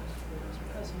you?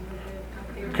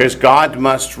 Because God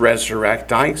must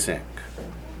resurrect Isaac.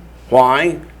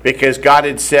 Why? Because God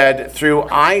had said, through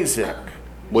Isaac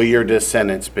will your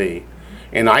descendants be.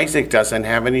 And Isaac doesn't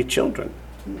have any children.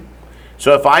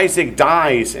 So if Isaac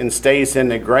dies and stays in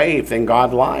the grave, then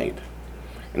God lied.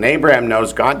 And Abraham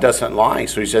knows God doesn't lie.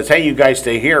 So he says, hey, you guys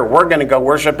stay here. We're going to go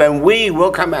worship, and we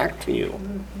will come back to you.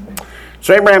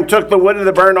 So Abraham took the wood of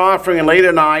the burnt offering and laid it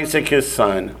on Isaac his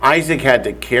son. Isaac had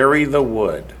to carry the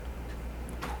wood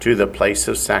to the place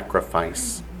of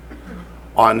sacrifice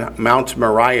on Mount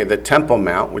Moriah, the Temple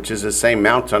Mount, which is the same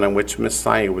mountain on which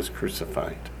Messiah was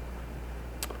crucified.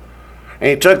 And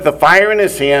he took the fire in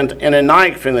his hand and a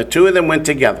knife, and the two of them went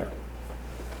together.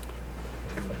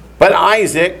 But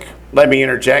Isaac, let me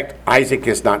interject, Isaac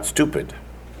is not stupid,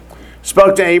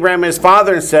 spoke to Abraham his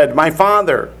father and said, my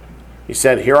father. He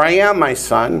said, here I am, my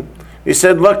son. He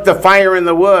said, look, the fire and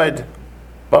the wood,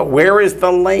 but where is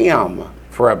the lamb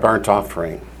for a burnt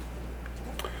offering?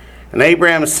 And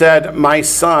Abraham said, my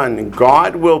son,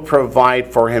 God will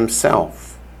provide for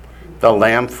himself the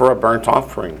lamb for a burnt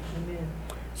offering. Amen.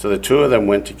 So the two of them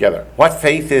went together. What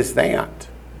faith is that?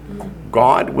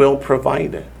 God will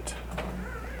provide it.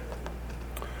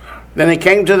 Then he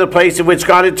came to the place of which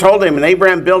God had told him, and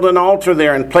Abraham built an altar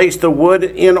there and placed the wood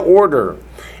in order.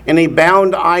 And he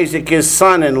bound Isaac his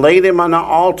son and laid him on the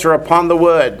altar upon the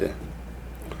wood.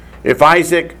 If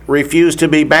Isaac refused to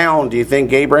be bound, do you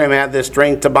think Abraham had the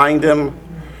strength to bind him?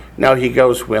 No, he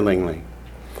goes willingly.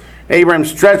 Abraham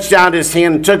stretched out his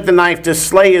hand and took the knife to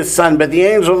slay his son. But the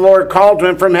angel of the Lord called to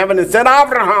him from heaven and said,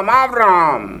 Abraham,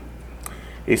 Abraham.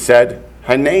 He said,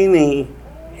 Hanani,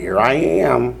 here I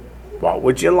am. What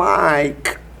would you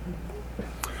like?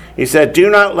 He said, do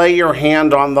not lay your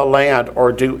hand on the lad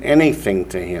or do anything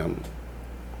to him.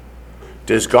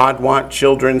 Does God want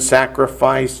children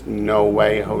sacrificed? No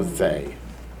way, Jose.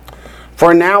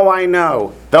 For now I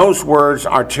know. Those words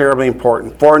are terribly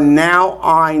important. For now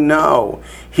I know.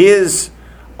 His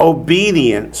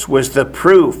obedience was the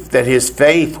proof that his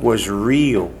faith was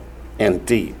real and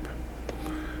deep.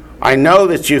 I know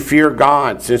that you fear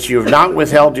God, since you have not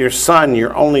withheld your son,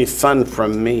 your only son,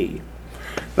 from me.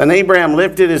 Then Abraham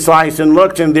lifted his eyes and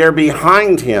looked, and there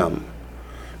behind him,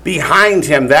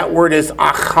 that word is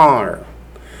achar.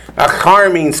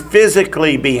 Achar means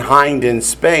physically behind in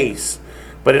space,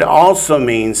 but it also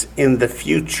means in the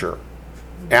future,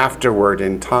 afterward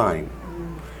in time.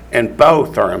 And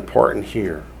both are important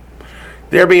here.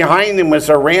 There behind him was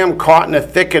a ram caught in a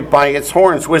thicket by its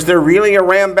horns. Was there really a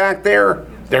ram back there?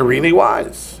 There really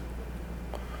was.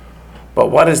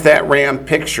 But what does that ram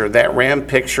picture? That ram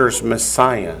pictures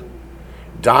Messiah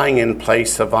dying in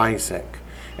place of Isaac.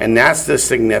 And that's the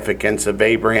significance of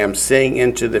Abraham seeing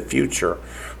into the future,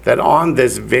 that on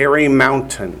this very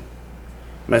mountain,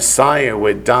 Messiah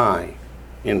would die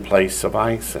in place of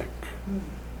Isaac.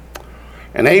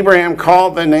 And Abraham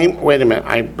called the name, wait a minute,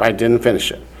 I didn't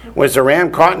finish it. Was the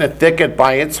ram caught in a thicket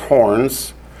by its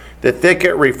horns? The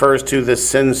thicket refers to the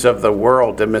sins of the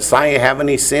world. Did Messiah have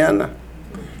any sin?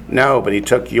 No, but he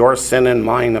took your sin and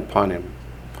mine upon him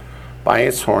by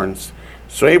its horns.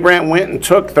 So Abraham went and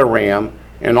took the ram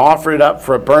and offered it up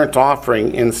for a burnt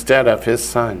offering instead of his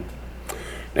son.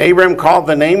 And Abraham called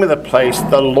the name of the place,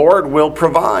 the Lord will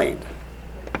provide.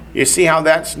 You see how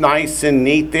that's nice and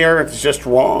neat there? It's just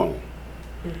wrong.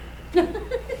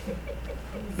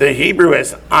 The Hebrew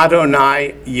is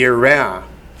Adonai Yireh.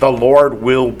 The Lord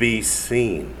will be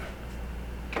seen.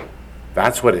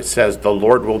 That's what it says. The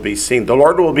Lord will be seen. The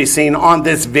Lord will be seen on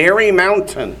this very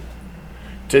mountain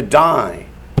to die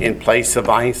in place of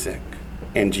Isaac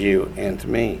and you and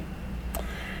me.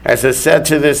 As it said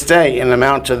to this day, in the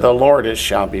mount of the Lord it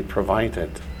shall be provided.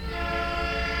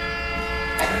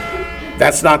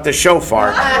 That's not the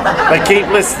shofar, but keep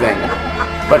listening.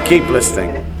 But keep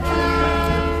listening.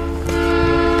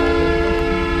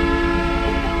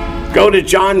 Go to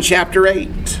John chapter 8.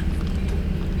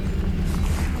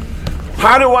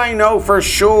 How do I know for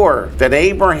sure that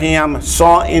Abraham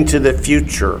saw into the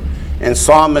future and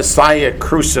saw Messiah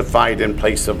crucified in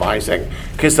place of Isaac?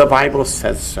 Because the Bible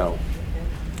says so.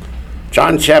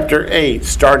 John chapter 8,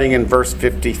 starting in verse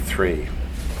 53.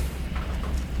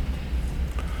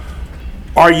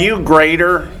 Are you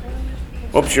greater?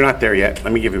 Oops, you're not there yet.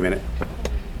 Let me give you a minute.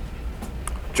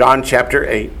 John chapter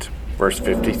 8, verse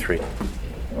 53.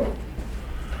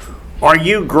 Are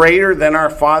you greater than our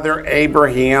father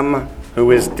Abraham,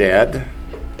 who is dead?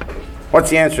 What's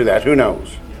the answer to that? Who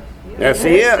knows? Yes,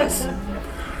 he is.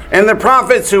 And the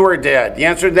prophets who are dead? The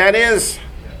answer to that is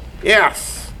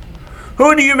yes.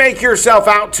 Who do you make yourself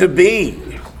out to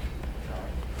be?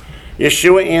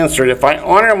 Yeshua answered, if I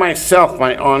honor myself,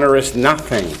 my honor is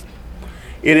nothing.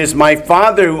 It is my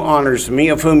Father who honors me,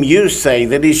 of whom you say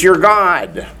that he's your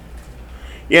God.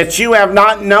 Yet you have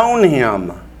not known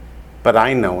him, but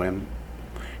I know him.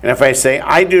 And if I say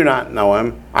I do not know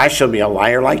him, I shall be a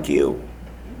liar like you.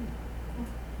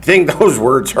 Think those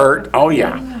words hurt? Oh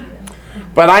yeah.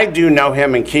 But I do know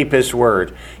him and keep his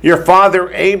word. Your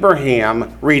father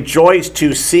Abraham rejoiced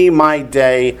to see my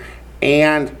day,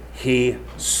 and he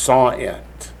saw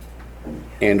it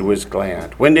and was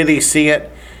glad. When did he see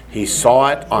it? He saw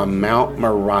it on Mount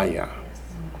Moriah.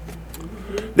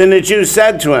 Then the Jews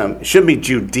said to him, should be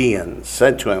Judeans,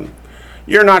 said to him,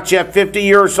 you're not yet 50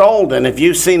 years old, and have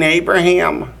you seen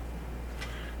Abraham?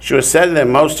 Yeshua said to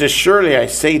them, most assuredly I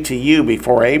say to you,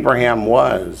 before Abraham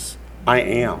was, I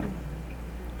am.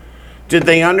 Did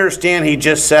they understand he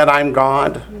just said, I'm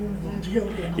God?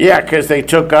 Yeah, because they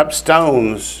took up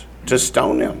stones to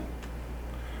stone him.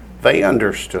 They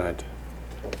understood.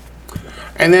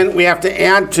 And then we have to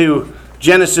add to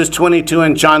Genesis 22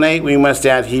 and John 8, we must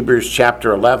add Hebrews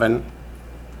chapter 11.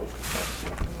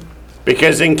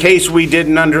 Because in case we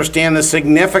didn't understand the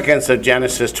significance of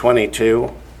Genesis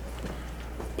 22,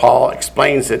 Paul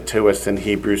explains it to us in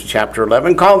Hebrews chapter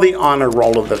 11, called the honor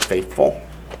roll of the faithful.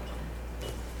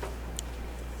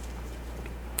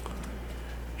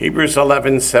 Hebrews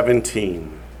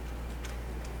 11:17.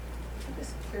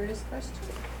 Just a curious question.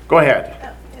 Go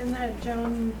ahead. In that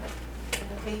John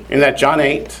 8, In that John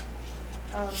 8,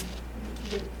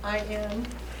 the I am.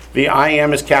 the I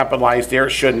am is capitalized there. It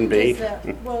shouldn't be. Is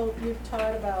that, well, you've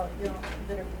taught about,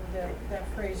 that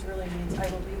phrase really means I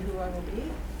will be who I will be.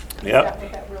 Is Yep. that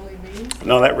what that really means?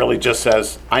 No, that really just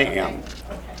says I am. Okay.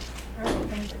 All right,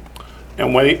 thank you.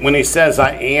 And when he says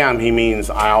I am, he means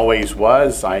I always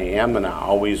was, I am, and I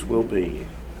always will be.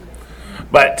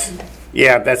 But,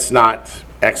 yeah, that's not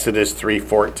Exodus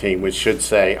 3:14, which should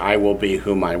say, I will be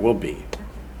whom I will be.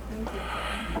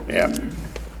 Yeah.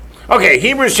 Okay,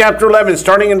 Hebrews chapter 11,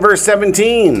 starting in verse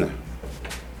 17.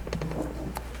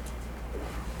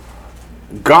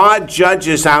 God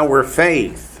judges our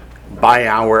faith by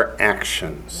our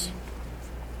actions.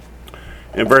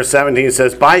 In verse 17 it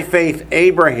says, by faith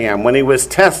Abraham, when he was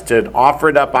tested,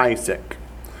 offered up Isaac.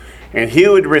 And he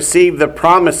who had received the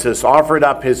promises offered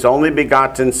up his only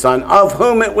begotten son, of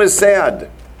whom it was said,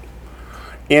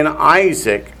 in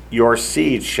Isaac your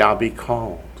seed shall be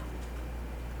called.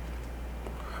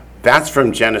 That's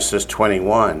from Genesis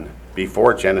 21,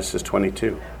 before Genesis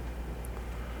 22.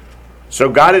 So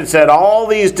God had said, all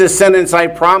these descendants I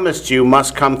promised you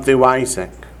must come through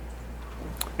Isaac.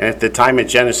 And at the time of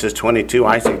Genesis 22,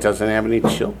 Isaac doesn't have any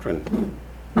children.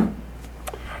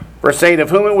 Verse 8, of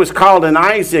whom it was called, in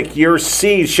Isaac your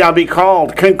seed shall be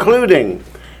called, concluding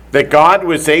that God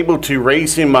was able to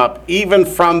raise him up even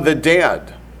from the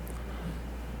dead,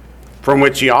 from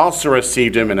which he also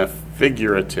received him in a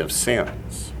figurative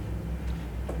sense.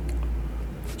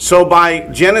 So by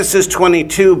Genesis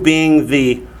 22 being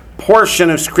the portion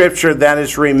of Scripture that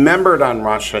is remembered on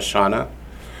Rosh Hashanah,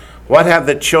 what have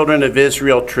the children of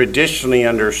Israel traditionally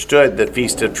understood the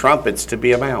Feast of Trumpets to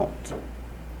be about?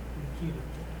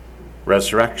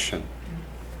 Resurrection.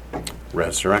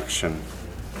 Resurrection.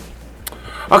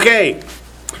 Okay.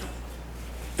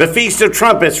 The Feast of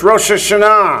Trumpets, Rosh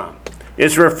Hashanah,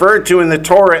 is referred to in the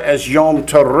Torah as Yom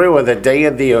Teruah, the day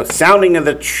of the sounding of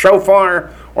the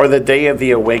shofar, or the day of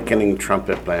the awakening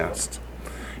trumpet blast.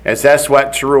 As that's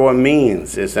what Teruah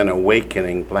means, is an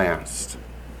awakening blast.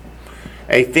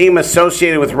 A theme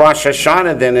associated with Rosh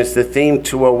Hashanah then is the theme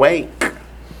to awake.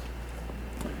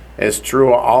 As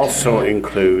Teruah also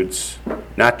includes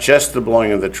not just the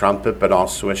blowing of the trumpet, but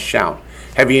also a shout.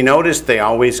 Have you noticed they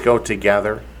always go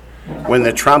together? When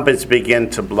the trumpets begin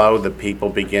to blow, the people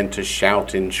begin to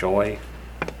shout in joy.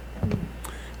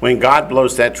 When God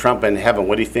blows that trumpet in heaven,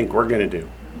 what do you think we're going to do?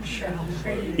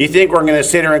 You think we're going to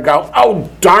sit here and go, oh,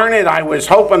 darn it, I was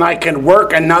hoping I could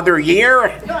work another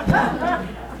year?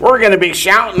 We're going to be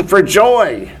shouting for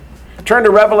joy. Turn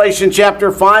to Revelation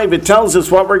chapter 5. It tells us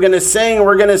what we're going to sing.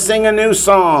 We're going to sing a new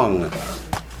song.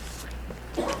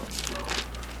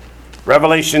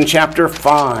 Revelation chapter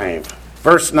 5,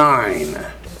 verse 9.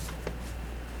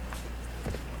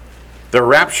 The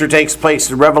rapture takes place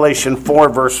in Revelation 4,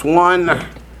 verse 1.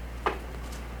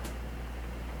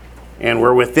 And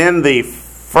we're within the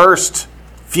first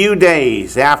few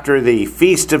days after the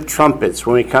Feast of Trumpets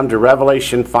when we come to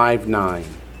Revelation 5:9.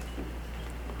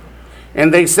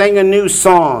 And they sang a new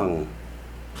song.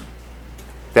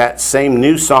 That same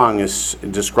new song is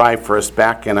described for us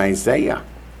back in Isaiah.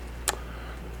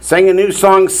 Sang a new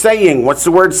song saying, what's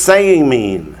the word saying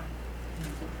mean?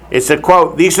 It's a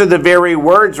quote, these are the very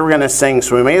words we're going to sing,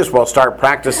 so we may as well start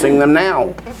practicing them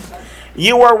now.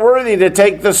 You are worthy to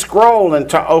take the scroll and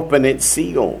to open its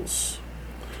seals.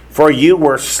 For you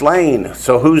were slain.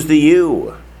 So who's the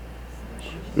you?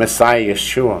 Messiah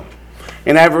Yeshua.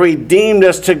 And have redeemed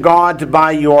us to God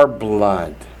by your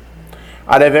blood.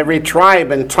 Out of every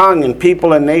tribe and tongue and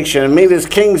people and nation, and made us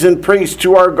kings and priests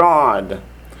to our God.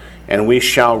 And we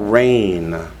shall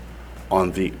reign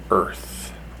on the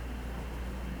earth.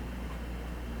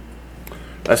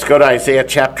 Let's go to Isaiah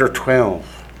chapter 12.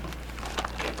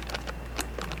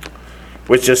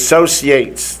 Which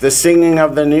associates the singing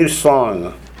of the new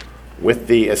song with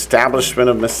the establishment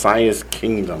of Messiah's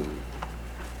kingdom.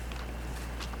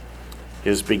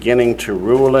 His beginning to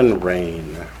rule and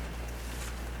reign.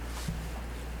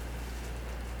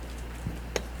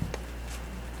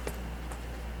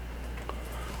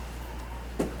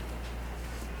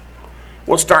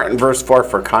 We'll start in verse 4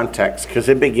 for context, because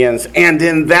it begins, and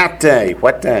in that day.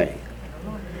 What day?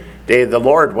 Day of the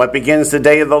Lord. What begins the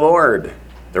day of the Lord?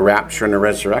 The rapture and the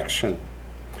resurrection.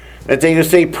 That day you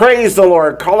say, praise the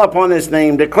Lord, call upon his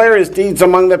name, declare his deeds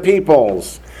among the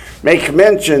peoples. Make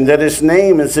mention that his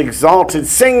name is exalted.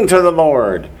 Sing to the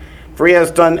Lord, for he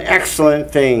has done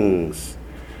excellent things.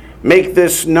 Make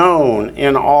this known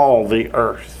in all the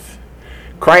earth.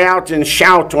 Cry out and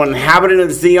shout, O inhabitant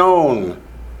of Zion.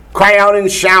 Cry out and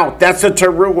shout. That's a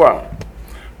teruah.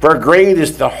 For great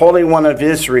is the Holy One of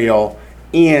Israel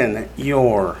in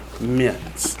your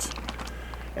midst.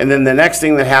 And then the next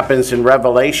thing that happens in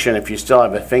Revelation, if you still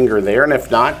have a finger there, and if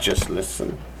not, just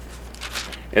listen,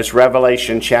 is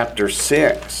Revelation chapter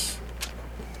 6,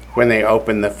 when they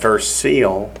open the first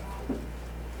seal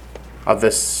of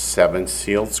the seventh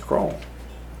sealed scroll.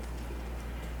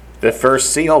 The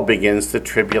first seal begins the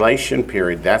tribulation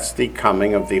period. That's the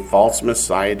coming of the false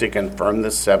Messiah to confirm the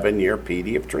 7-year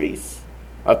period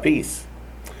of peace.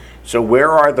 So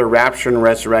where are the raptured and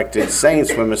resurrected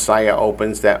saints when Messiah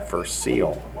opens that first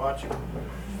seal?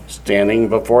 Standing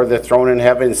before the throne in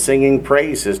heaven, singing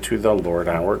praises to the Lord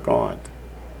our God.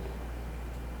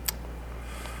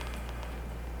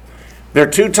 There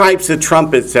are two types of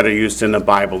trumpets that are used in the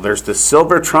Bible. There's the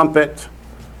silver trumpet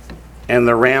and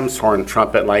the ram's horn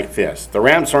trumpet like this. The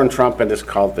ram's horn trumpet is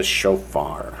called the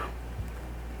shofar.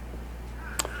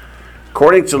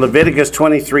 According to Leviticus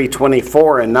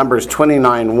 23:24 and Numbers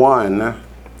 29:1,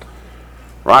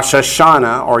 Rosh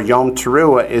Hashanah, or Yom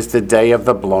Teruah, is the day of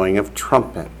the blowing of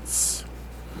trumpets.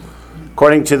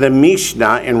 According to the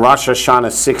Mishnah in Rosh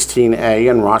Hashanah 16a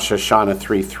and Rosh Hashanah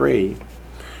 3:3,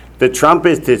 the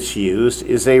trumpet that's used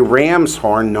is a ram's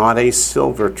horn, not a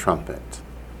silver trumpet.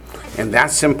 And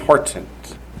that's important,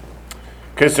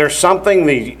 because there's something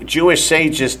the Jewish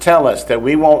sages tell us that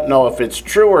we won't know if it's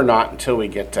true or not until we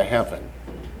get to heaven.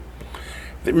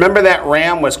 Remember that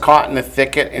ram was caught in the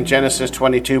thicket in Genesis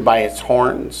 22 by its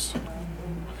horns?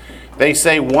 They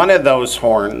say one of those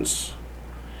horns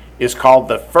is called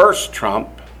the first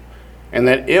trump, and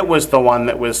that it was the one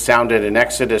that was sounded in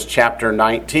Exodus chapter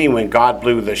 19 when God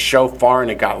blew the shofar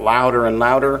and it got louder and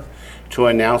louder to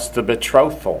announce the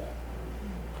betrothal.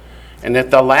 And that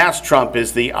the last trump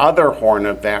is the other horn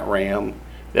of that ram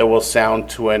that will sound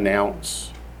to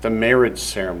announce the marriage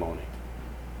ceremony.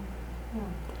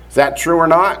 Is that true or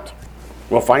not?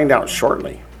 We'll find out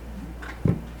shortly.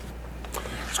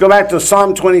 Let's go back to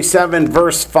Psalm 27,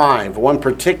 verse 5. One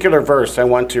particular verse I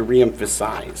want to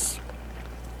reemphasize.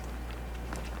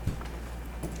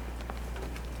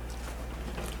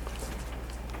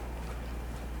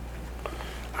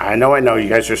 I know, you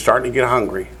guys are starting to get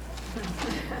hungry.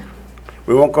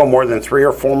 We won't go more than 3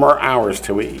 or 4 more hours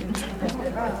to eat.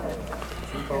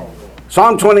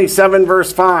 Psalm 27,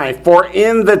 verse 5. For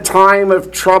in the time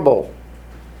of trouble,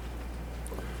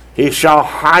 he shall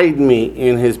hide me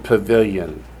in his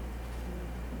pavilion.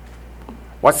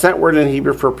 What's that word in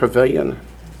Hebrew for pavilion?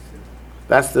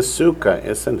 That's the sukkah,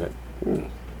 isn't it?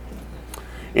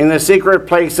 In the secret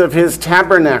place of his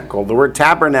tabernacle. The word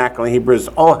tabernacle in Hebrew is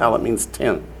ohel. It means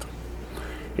tent.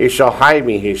 He shall hide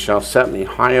me. He shall set me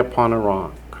high upon a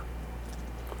rock.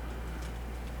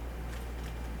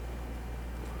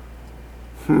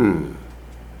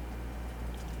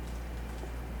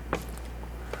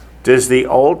 Does the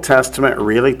Old Testament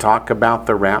really talk about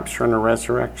the rapture and the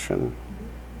resurrection?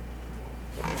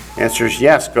 Answer is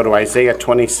yes. Go to Isaiah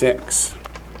 26.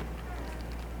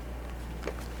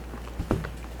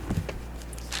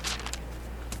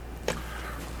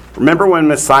 Remember when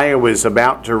Messiah was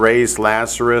about to raise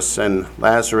Lazarus, and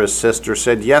Lazarus' sister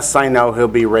said, yes, I know he'll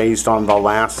be raised on the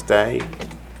last day?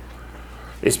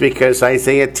 It's because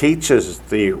Isaiah teaches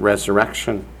the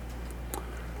resurrection.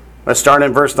 Let's start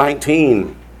in verse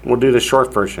 19. We'll do the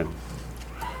short version.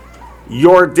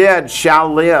 Your dead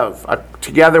shall live.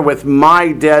 Together with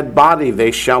my dead body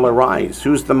they shall arise.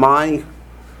 Who's the my?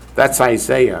 That's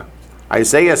Isaiah.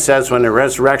 Isaiah says when the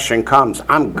resurrection comes,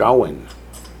 I'm going.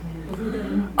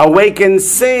 Awake and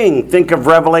sing. Think of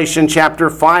Revelation chapter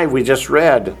 5 we just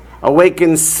read. Awake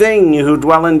and sing, you who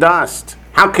dwell in dust.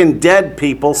 How can dead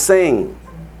people sing?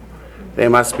 They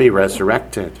must be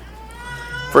resurrected.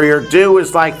 For your dew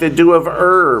is like the dew of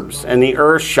herbs, and the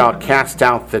earth shall cast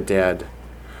out the dead.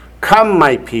 Come,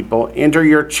 my people, enter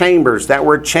your chambers. That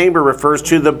word chamber refers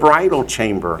to the bridal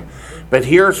chamber. But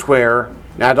here's where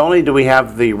not only do we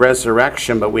have the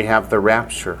resurrection, but we have the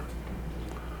rapture.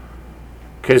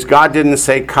 Because God didn't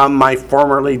say, come, my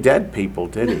formerly dead people,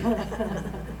 did he?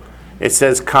 It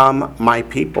says, come, my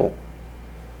people.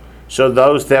 So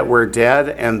those that were dead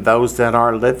and those that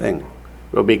are living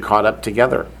will be caught up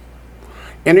together.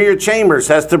 Enter your chambers.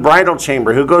 That's the bridal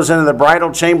chamber. Who goes into the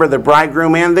bridal chamber? The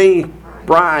bridegroom and the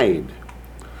bride.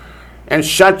 And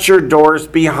shut your doors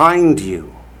behind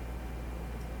you.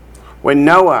 When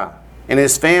Noah and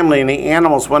his family and the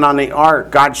animals went on the ark,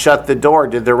 God shut the door.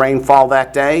 Did the rain fall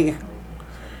that day?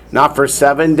 Not for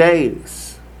 7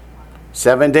 days.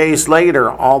 7 days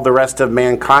later, all the rest of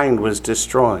mankind was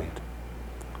destroyed.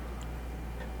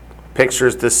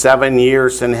 Pictures the 7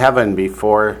 years in heaven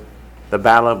before the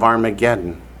Battle of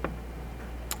Armageddon.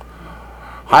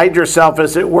 Hide yourself,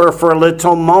 as it were, for a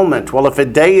little moment. Well, if a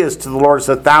day is to the Lord as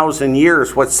 1,000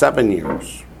 years, what's 7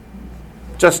 years?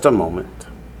 Just a moment.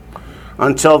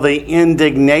 Until the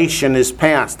indignation is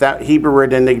past. That Hebrew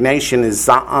word indignation is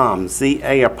za'am,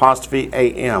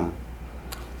 Z-A''A'-M.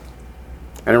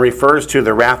 And it refers to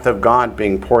the wrath of God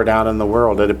being poured out in the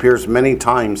world. It appears many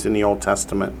times in the Old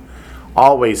Testament,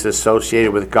 always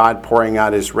associated with God pouring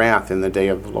out his wrath in the day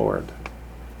of the Lord.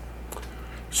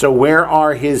 So where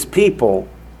are his people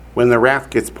when the wrath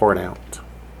gets poured out?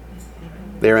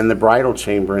 They're in the bridal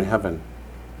chamber in heaven.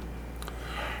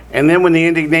 And then when the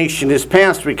indignation is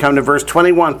past, we come to verse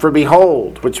 21. For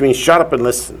behold, which means shut up and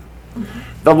listen.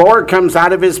 The Lord comes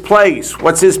out of his place.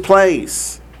 What's his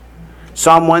place?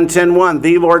 Psalm 110:1.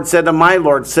 The Lord said to my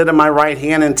Lord, sit at my right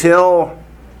hand until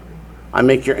I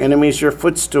make your enemies your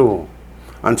footstool.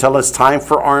 Until it's time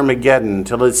for Armageddon.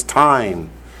 Until it's time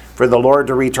for the Lord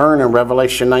to return in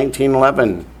Revelation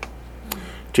 19:11.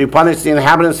 To punish the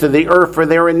inhabitants of the earth for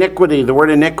their iniquity. The word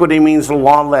iniquity means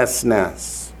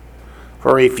lawlessness.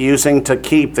 For refusing to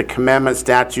keep the commandments,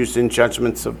 statutes, and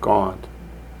judgments of God.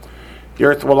 The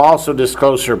earth will also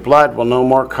disclose her blood, will no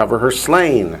more cover her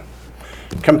slain.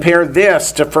 Compare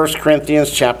this to 1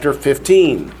 Corinthians chapter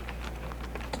 15.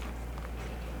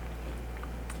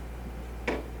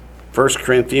 1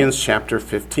 Corinthians chapter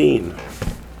 15.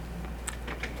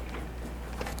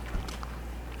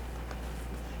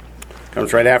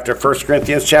 Comes right after 1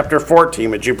 Corinthians chapter 14,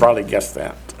 but you probably guessed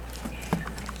that.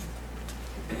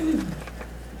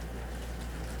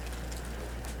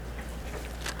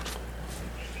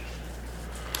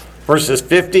 Verses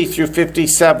 50 through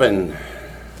 57.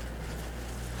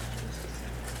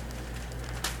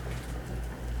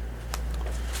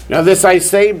 Now this I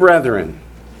say, brethren,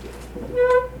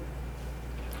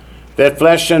 that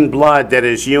flesh and blood, that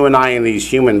is you and I in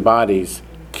these human bodies,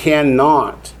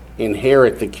 cannot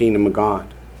inherit the kingdom of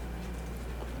God.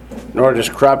 Nor does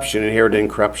corruption inherit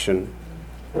incorruption.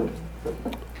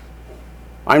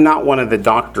 I'm not one of the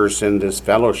doctors in this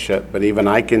fellowship, but even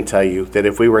I can tell you that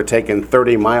if we were taken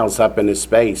 30 miles up into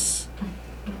space,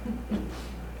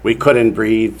 we couldn't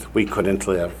breathe, we couldn't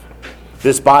live.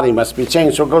 This body must be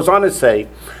changed. So it goes on to say,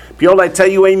 behold, I tell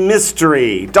you a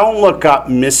mystery. Don't look up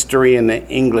mystery in the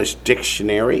English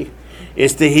dictionary.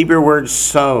 It's the Hebrew word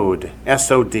sod,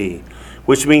 S-O-D,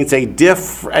 which means a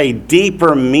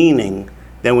deeper meaning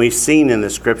than we've seen in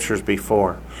the scriptures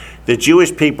before. The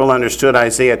Jewish people understood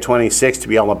Isaiah 26 to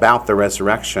be all about the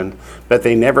resurrection, but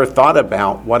they never thought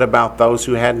about, what about those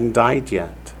who hadn't died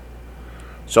yet?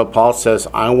 So Paul says,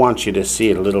 I want you to see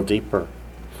it a little deeper.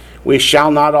 We shall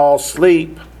not all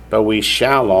sleep, but we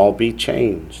shall all be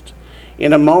changed.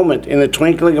 In a moment, in the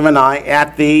twinkling of an eye,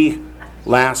 at the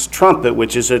last trumpet,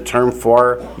 which is a term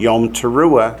for Yom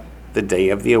Teruah, the day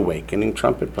of the awakening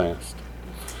trumpet blast.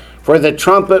 For the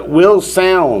trumpet will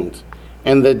sound,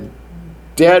 and the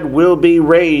dead will be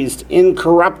raised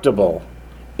incorruptible,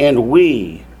 and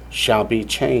we shall be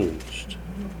changed.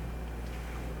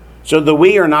 So the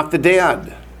we are not the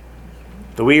dead.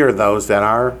 The we are those that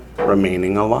are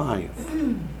remaining alive.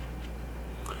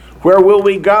 Where will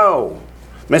we go?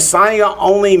 Messiah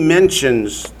only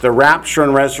mentions the rapture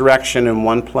and resurrection in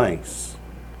one place.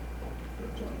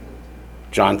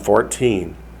 John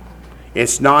 14.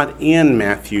 It's not in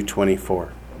Matthew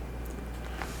 24.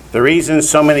 The reason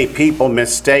so many people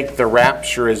mistake the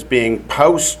rapture as being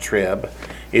post-trib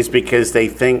is because they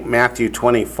think Matthew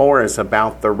 24 is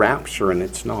about the rapture, and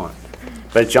it's not.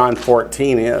 But John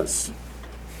 14 is.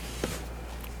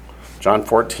 John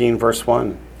 14, verse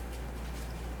 1.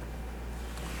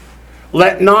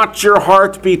 Let not your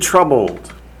heart be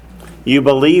troubled. You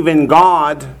believe in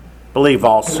God, believe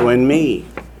also in me.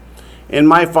 In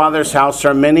my Father's house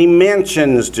are many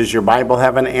mansions. Does your Bible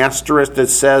have an asterisk that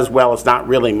says, well, it's not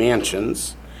really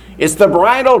mansions? It's the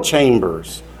bridal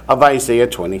chambers of Isaiah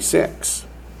 26.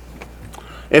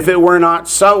 If it were not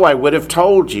so, I would have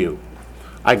told you.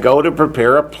 I go to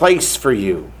prepare a place for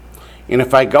you. And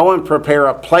if I go and prepare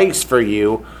a place for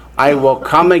you, I will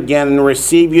come again and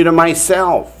receive you to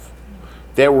myself,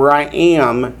 that where I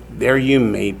am, there you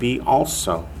may be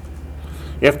also.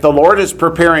 If the Lord is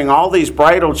preparing all these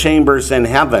bridal chambers in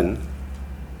heaven,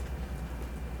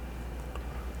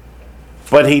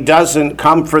 but he doesn't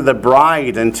come for the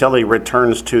bride until he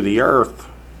returns to the earth,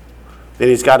 then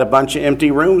he's got a bunch of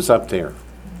empty rooms up there.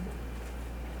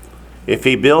 If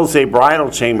he builds a bridal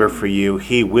chamber for you,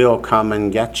 he will come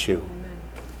and get you.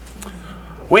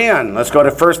 When? Let's go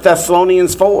to 1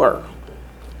 Thessalonians 4.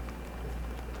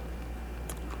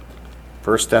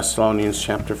 1 Thessalonians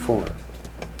chapter 4.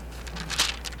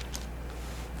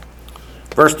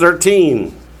 Verse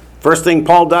 13. First thing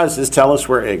Paul does is tell us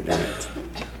we're ignorant.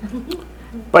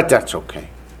 But that's okay.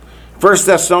 1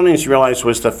 Thessalonians, you realize,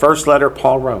 was the first letter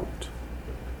Paul wrote.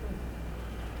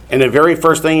 And the very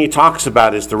first thing he talks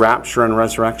about is the rapture and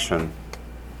resurrection.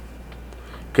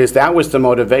 Because that was the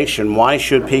motivation. Why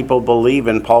should people believe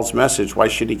in Paul's message? Why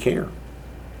should he care?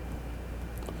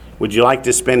 Would you like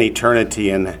to spend eternity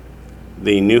in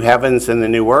the new heavens and the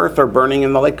new earth, or burning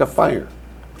in the lake of fire?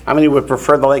 How many would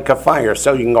prefer the lake of fire?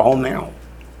 So you can go home now.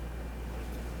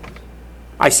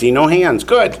 I see no hands.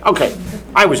 Good. Okay.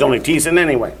 I was only teasing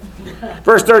anyway.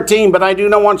 Verse 13, but I do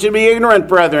not want you to be ignorant,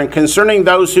 brethren, concerning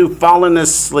those who've fallen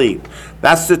asleep.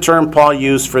 That's the term Paul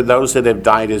used for those that have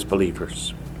died as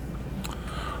believers.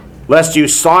 Lest you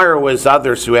sorrow as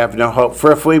others who have no hope.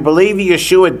 For if we believe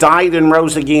Yeshua died and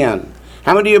rose again.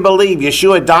 How many of you believe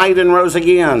Yeshua died and rose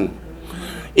again?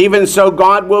 Even so,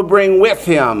 God will bring with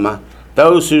him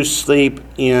those who sleep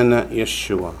in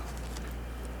Yeshua.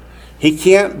 He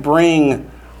can't bring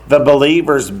the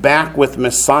believers back with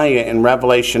Messiah in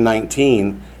Revelation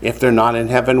 19 if they're not in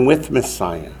heaven with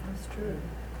Messiah. That's true.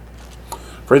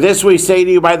 For this we say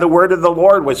to you by the word of the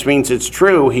Lord, which means it's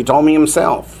true, he told me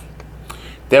himself,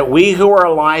 that we who are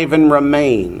alive and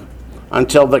remain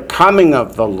until the coming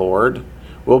of the Lord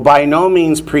will by no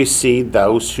means precede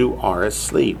those who are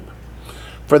asleep.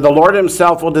 For the Lord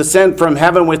himself will descend from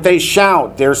heaven with a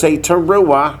shout. There's a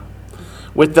teruah.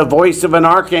 With the voice of an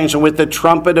archangel, with the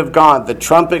trumpet of God. The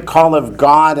trumpet call of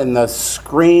God and the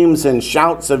screams and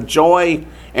shouts of joy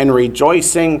and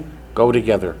rejoicing go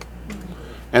together.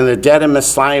 And the dead in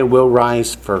Messiah will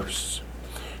rise first.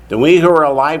 Then we who are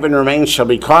alive and remain shall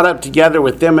be caught up together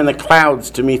with them in the clouds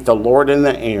to meet the Lord in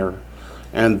the air.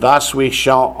 And thus we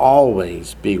shall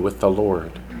always be with the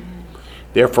Lord.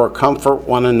 Therefore comfort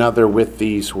one another with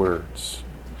these words.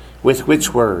 With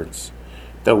which words?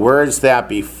 The words that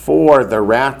before the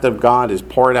wrath of God is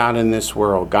poured out in this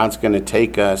world, God's going to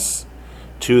take us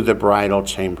to the bridal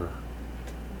chamber.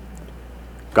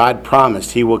 God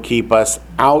promised he will keep us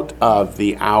out of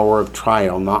the hour of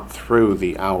trial, not through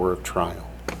the hour of trial.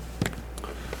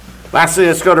 Lastly,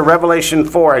 let's go to Revelation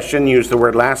 4. I shouldn't use the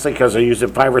word lastly because I used it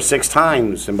 5 or 6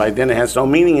 times, and by then it has no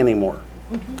meaning anymore.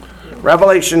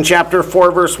 Revelation chapter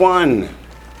 4, verse 1.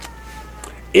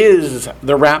 Is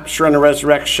the rapture and the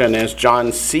resurrection as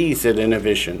John sees it in a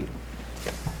vision.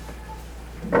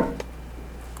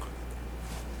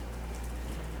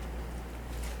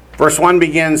 Verse 1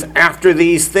 begins, after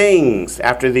these things.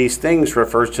 After these things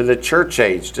refers to the church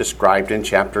age described in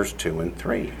chapters 2 and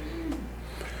 3.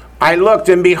 I looked,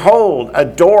 and behold, a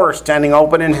door standing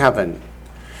open in heaven.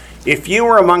 If you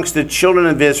were amongst the children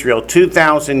of Israel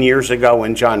 2,000 years ago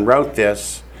when John wrote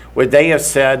this, would they have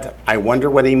said, I wonder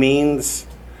what he means?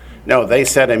 No, they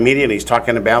said immediately he's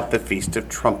talking about the Feast of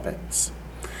Trumpets.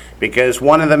 Because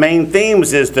one of the main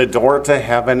themes is the door to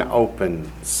heaven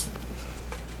opens.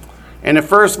 And the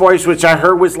first voice which I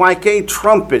heard was like a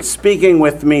trumpet speaking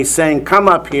with me, saying, come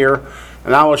up here,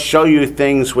 and I will show you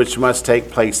things which must take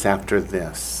place after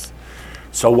this.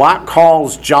 So what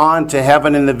calls John to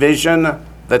heaven in the vision?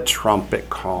 The trumpet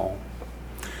call.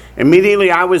 Immediately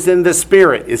I was in the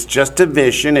Spirit. It's just a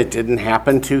vision. It didn't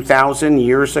happen 2,000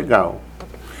 years ago.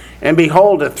 And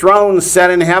behold, a throne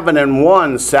set in heaven, and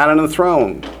one sat on the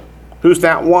throne. Who's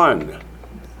that one?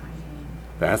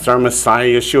 That's our Messiah,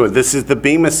 Yeshua. This is the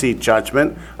Bema Seat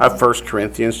judgment of 1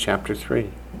 Corinthians chapter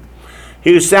 3.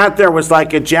 He who sat there was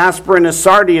like a jasper and a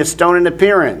sardius stone in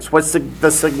appearance. What's the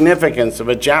significance of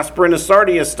a jasper and a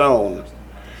sardius stone?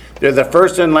 They're the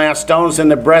first and last stones in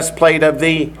the breastplate of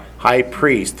the high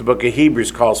priest. The book of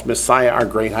Hebrews calls Messiah our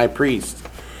great high priest.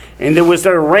 And there was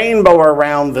a rainbow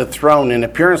around the throne in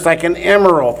appearance like an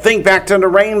emerald. Think back to the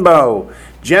rainbow.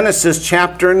 Genesis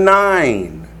chapter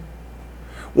 9.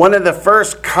 One of the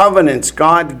first covenants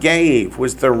God gave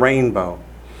was the rainbow.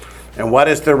 And what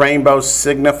does the rainbow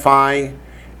signify?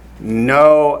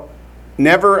 No,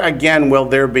 never again will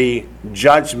there be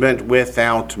judgment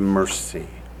without mercy.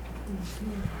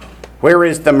 Where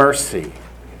is the mercy?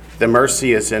 The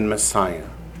mercy is in Messiah.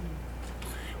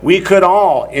 We could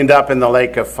all end up in the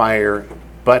lake of fire,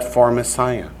 but for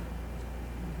Messiah.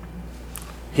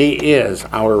 He is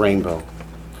our rainbow.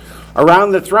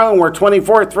 Around the throne were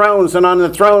 24 thrones, and on the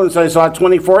thrones I saw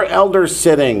 24 elders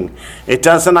sitting. It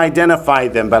doesn't identify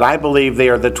them, but I believe they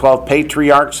are the 12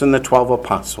 patriarchs and the 12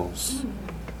 apostles.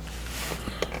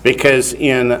 Because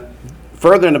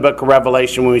further in the book of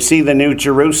Revelation, when we see the New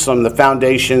Jerusalem, the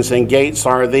foundations and gates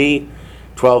are the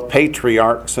 12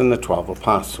 patriarchs and the 12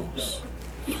 apostles.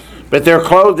 But they're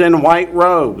clothed in white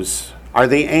robes. Are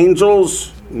they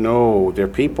angels? No, they're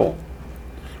people.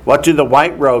 What do the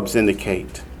white robes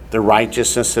indicate? The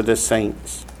righteousness of the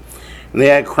saints. And they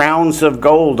had crowns of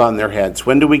gold on their heads.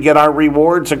 When do we get our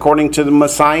rewards according to the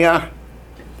Messiah?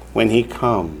 When he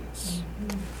comes.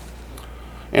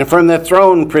 And from the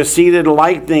throne proceeded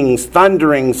lightnings,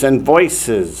 thunderings, and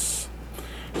voices.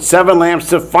 7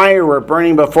 lamps of fire were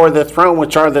burning before the throne,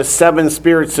 which are the 7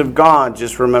 spirits of God.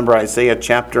 Just remember Isaiah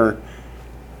chapter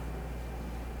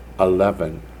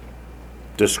 11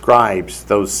 describes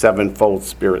those 7-fold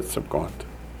spirits of God.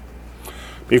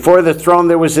 Before the throne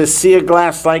there was a sea of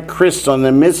glass like crystal. In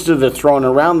the midst of the throne,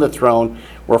 around the throne,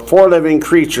 were 4 living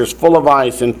creatures full of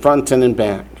eyes in front and in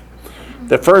back.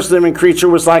 The first living creature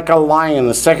was like a lion,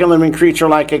 the second living creature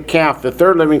like a calf, the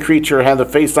third living creature had a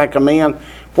face like a man,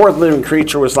 fourth living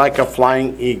creature was like a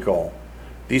flying eagle.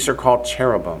 These are called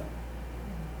cherubim.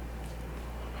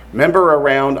 Remember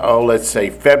around, let's say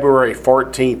February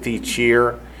 14th each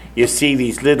year, you see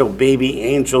these little baby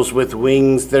angels with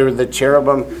wings. They're the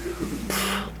cherubim.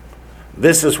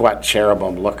 This is what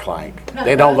cherubim look like.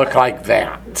 They don't look like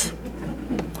that.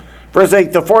 Verse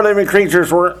 8, the 4 living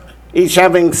creatures were each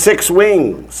having 6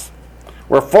 wings,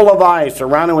 were full of eyes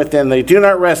around and within. They do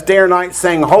not rest day or night,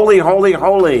 saying, Holy, holy,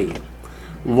 holy,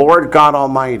 Lord God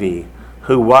Almighty,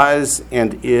 who was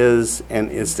and is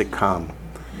to come.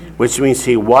 Which means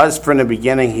he was from the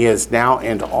beginning, he is now,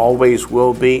 and always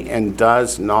will be, and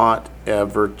does not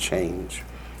ever change.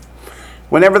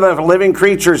 Whenever the living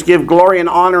creatures give glory and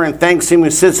honor and thanks him who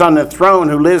sits on the throne,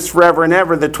 who lives forever and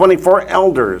ever, the 24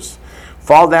 elders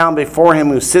fall down before him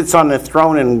who sits on the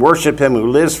throne and worship him who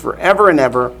lives forever and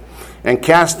ever, and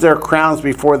cast their crowns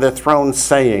before the throne,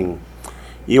 saying,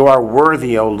 You are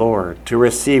worthy, O Lord, to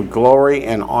receive glory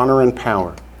and honor and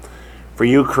power. For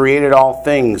you created all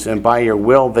things, and by your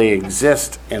will they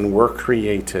exist and were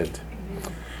created.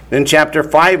 Then chapter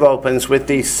 5 opens with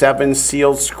the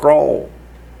 7-sealed scroll.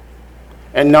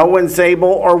 And no one's able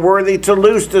or worthy to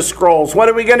loose the scrolls. What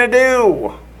are we going to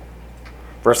do?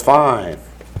 Verse 5.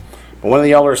 But one of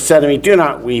the elders said to me, Do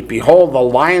not weep. Behold, the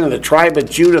Lion of the tribe of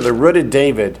Judah, the root of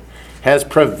David, has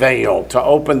prevailed to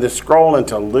open the scroll and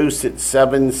to loose its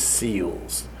 7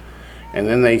 seals. And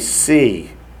then they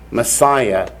see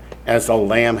Messiah as a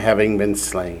lamb having been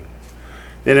slain.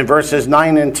 Then in verses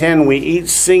 9 and 10, we each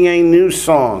sing a new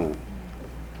song,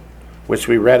 which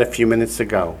we read a few minutes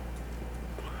ago.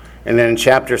 And then in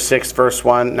chapter 6, verse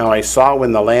 1, Now I saw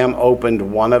when the Lamb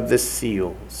opened one of the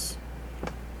seals.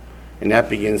 And that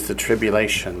begins the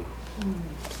tribulation.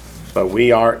 But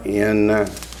we are in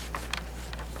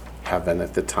heaven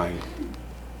at the time.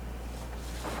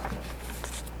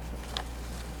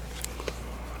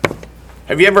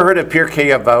 Have you ever heard of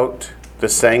Pirkei Avot, the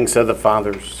sayings of the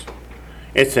fathers?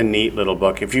 It's a neat little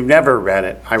book. If you've never read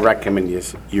it, I recommend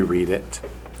you read it.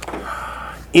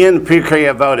 In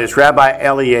Pirkei Avot is Rabbi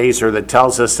Eliezer that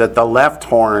tells us that the left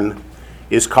horn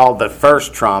is called the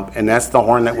first trump, and that's the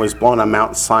horn that was blown on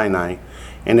Mount Sinai.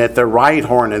 And that the right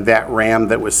horn of that ram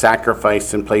that was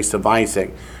sacrificed in place of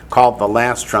Isaac, called the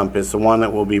last trump, is the one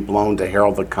that will be blown to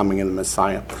herald the coming of the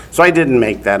Messiah. So I didn't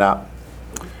make that up.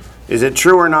 Is it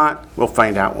true or not? We'll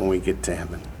find out when we get to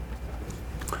heaven.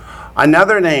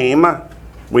 Another name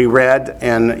we read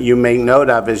and you make note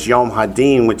of is Yom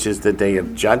Hadin, which is the day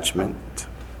of judgment.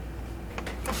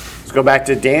 Let's go back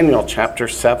to Daniel chapter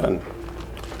 7.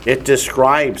 It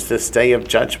describes this day of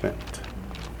judgment.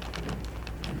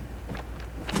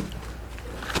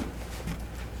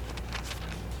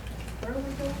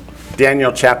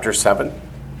 Daniel chapter 7.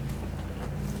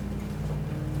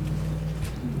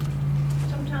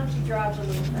 Sometimes he drives a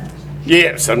little fast.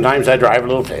 Yeah, sometimes I drive a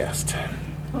little fast.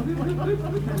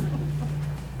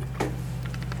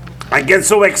 I get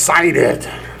so excited.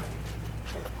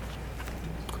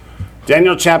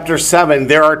 Daniel chapter 7.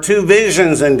 There are two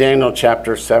visions in Daniel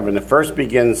chapter 7. The first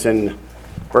begins in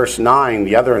verse 9,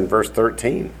 the other in verse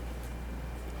 13.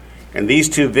 And these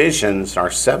two visions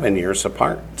are 7 years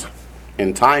apart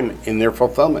in time in their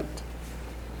fulfillment.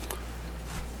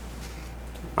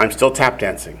 I'm still tap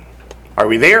dancing. Are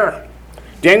we there?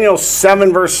 Daniel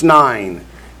 7 verse 9.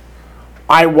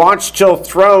 I watched till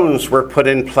thrones were put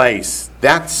in place.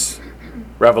 That's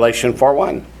Revelation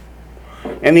 4:1.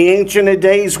 And the Ancient of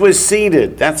Days was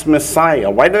seated. That's Messiah.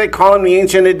 Why do they call him the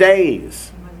Ancient of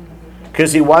Days?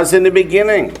 Because he was in the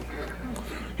beginning.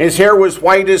 His hair was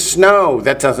white as snow.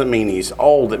 That doesn't mean he's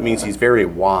old. It means he's very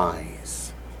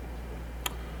wise.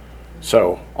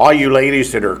 So, all you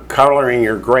ladies that are coloring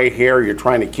your gray hair, you're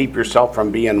trying to keep yourself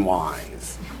from being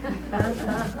wise.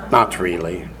 Not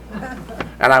really.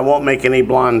 And I won't make any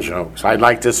blonde jokes. I'd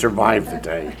like to survive the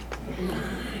day.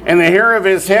 And the hair of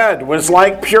his head was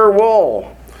like pure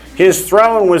wool. His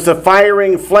throne was a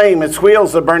firing flame, its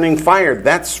wheels a burning fire.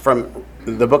 That's from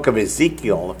the book of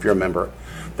Ezekiel, if you remember.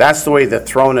 That's the way the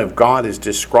throne of God is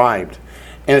described.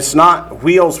 And it's not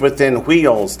wheels within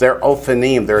wheels. They're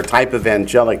Ophanim. They're a type of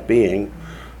angelic being.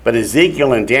 But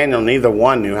Ezekiel and Daniel, neither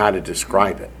one knew how to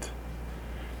describe it.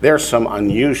 They're some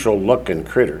unusual looking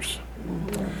critters.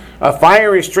 A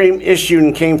fiery stream issued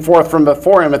and came forth from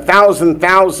before him. 1,000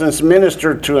 thousands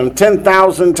ministered to him.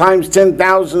 10,000 times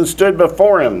 10,000 stood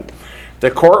before him. The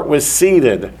court was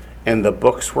seated, and the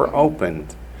books were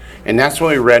opened. And that's what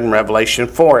we read in Revelation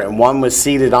 4. And one was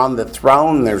seated on the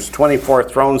throne. There's 24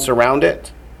 thrones around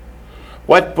it.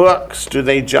 What books do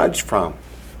they judge from?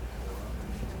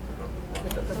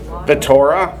 The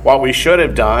Torah, what we should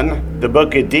have done. The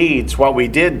book of deeds, what we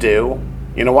did do.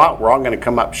 You know what? We're all going to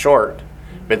come up short.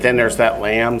 But then there's that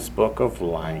Lamb's Book of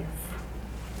Life.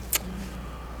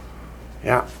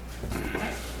 Yeah.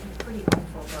 Pretty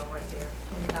awful though right there,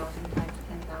 10,000 times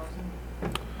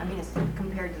 10,000. I mean, it's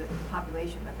compared to the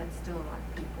population, but that's still a lot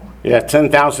of people. Yeah,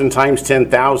 10,000 times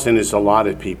 10,000 is a lot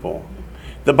of people.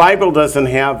 The Bible doesn't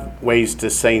have ways to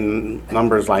say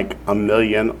numbers like a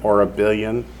million or a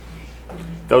billion.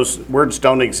 Those words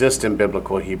don't exist in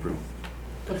biblical Hebrew.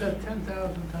 But that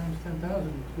 10,000 times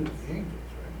 10,000 includes the angels,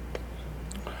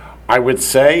 right? I would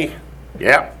say,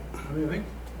 yeah, I mean, I think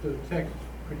the text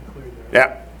is pretty clear there.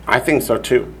 yeah, I think so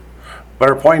too. But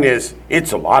her point is,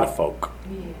 it's a lot of folk.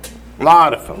 Yeah. A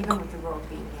lot of Even folk. with the world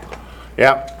being out.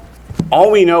 Yeah.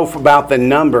 All we know about the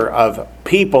number of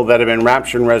people that have been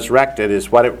raptured and resurrected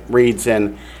is what it reads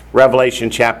in Revelation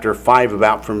chapter 5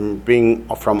 about being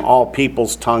from all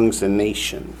peoples, tongues, and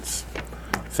nations.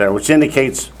 So, which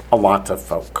indicates a lot of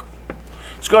folk.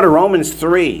 Let's go to Romans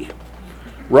 3.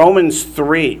 Romans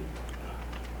 3.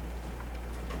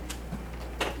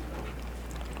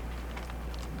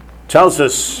 Tells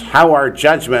us how our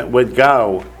judgment would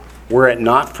go were it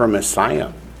not for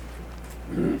Messiah.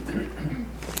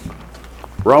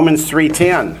 Romans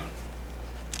 3:10.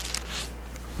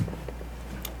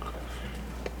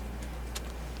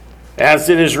 As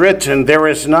it is written, there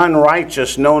is none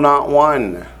righteous, no, not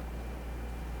one.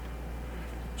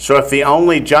 So if the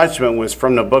only judgment was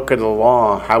from the book of the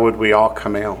law, how would we all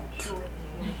come out?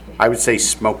 I would say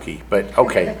smoky, but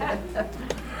okay.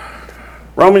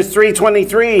 Romans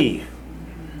 3:23.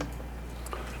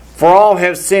 For all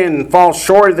have sinned, fall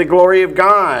short of the glory of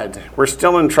God. We're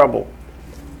still in trouble.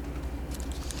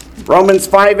 Romans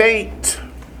 5:8.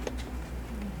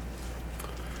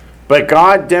 But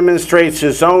God demonstrates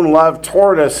his own love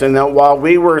toward us in that while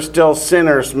we were still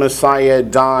sinners, Messiah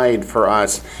died for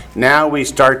us. Now we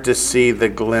start to see the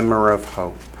glimmer of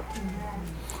hope.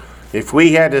 If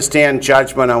we had to stand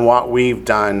judgment on what we've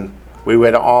done, we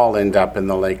would all end up in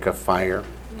the lake of fire.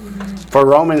 For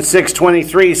Romans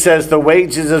 6:23 says the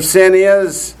wages of sin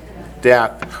is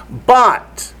death.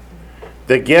 But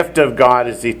the gift of God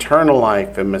is eternal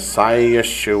life in Messiah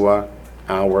Yeshua,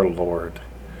 our Lord.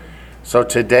 So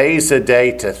today's a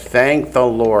day to thank the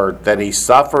Lord that he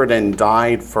suffered and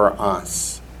died for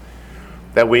us,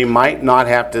 that we might not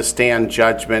have to stand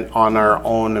judgment on our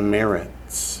own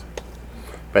merits,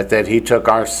 but that he took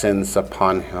our sins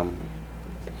upon him.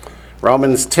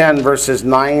 Romans 10, verses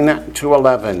 9 to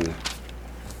 11.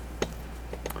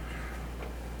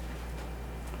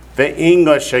 The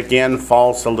English again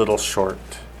falls a little short.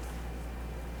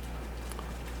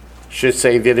 Should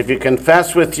say that if you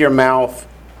confess with your mouth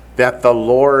that the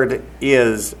Lord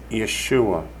is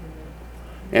Yeshua,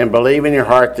 and believe in your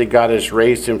heart that God has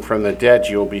raised him from the dead,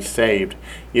 you will be saved.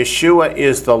 Yeshua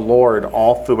is the Lord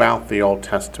all throughout the Old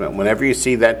Testament. Whenever you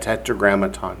see that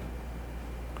tetragrammaton,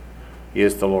 he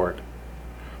is the Lord.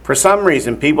 For some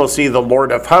reason, people see the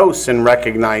Lord of hosts and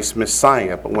recognize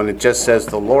Messiah, but when it just says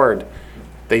the Lord,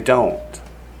 they don't,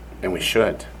 and we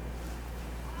should.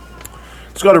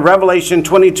 Let's go to Revelation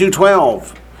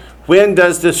 22:12. When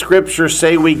does the scripture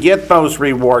say we get those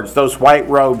rewards, those white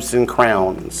robes and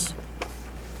crowns?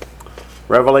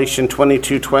 Revelation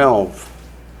 22:12.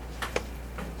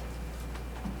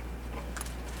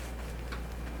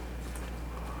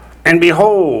 And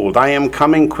behold, I am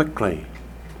coming quickly,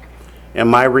 and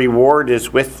my reward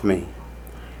is with me,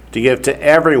 to give to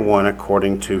everyone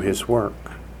according to his work.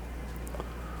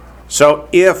 So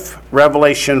if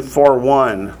Revelation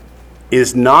 4:1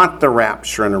 is not the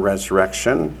rapture and the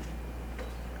resurrection,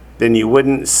 then you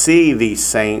wouldn't see these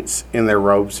saints in their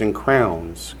robes and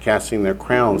crowns, casting their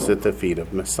crowns at the feet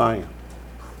of Messiah.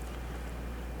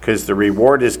 Because the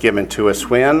reward is given to us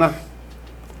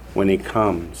when he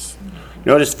comes.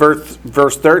 Notice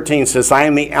verse 13 says, I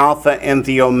am the Alpha and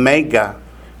the Omega,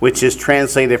 which is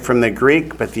translated from the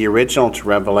Greek, but the original to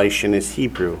Revelation is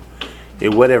Hebrew.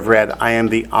 It would have read, I am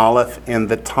the Aleph and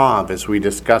the Tav, as we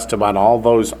discussed about all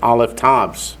those Aleph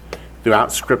Tavs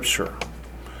throughout Scripture.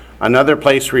 Another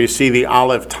place where you see the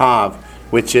Aleph Tav,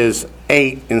 which is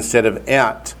 8 instead of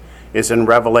et, is in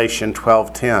Revelation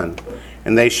 12:10.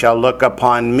 And they shall look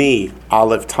upon me,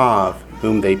 Aleph Tav,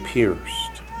 whom they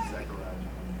pierced.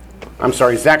 I'm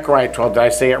sorry, Zechariah 12. Did I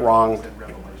say it wrong?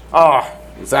 Oh,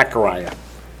 Zechariah.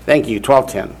 Thank you,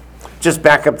 12:10. Just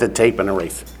back up the tape and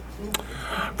erase it.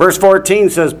 Verse 14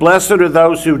 says, Blessed are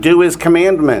those who do his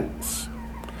commandments,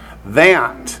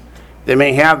 that they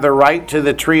may have the right to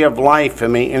the tree of life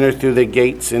and may enter through the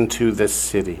gates into the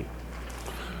city.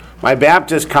 My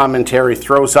Baptist commentary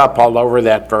throws up all over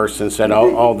that verse and said,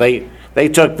 they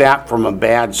took that from a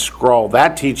bad scroll.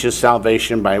 That teaches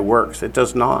salvation by works. It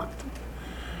does not.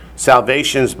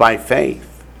 Salvation is by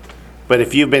faith. But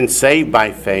if you've been saved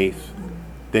by faith,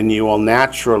 then you will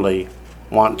naturally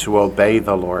want to obey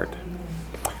the Lord.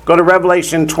 Go to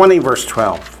Revelation 20, verse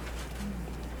 12.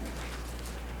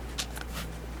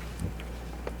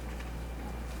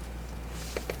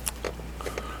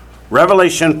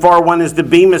 Revelation 4:1 is the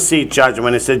Bema Seat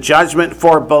judgment. It's a judgment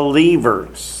for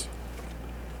believers.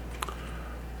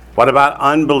 What about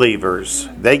unbelievers?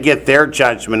 They get their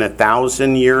judgment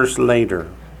 1,000 years later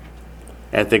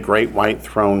at the great white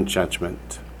throne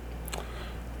judgment.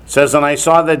 It says, and I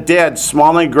saw the dead,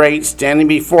 small and great, standing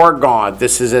before God.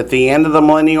 This is at the end of the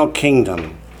millennial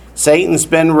kingdom. Satan's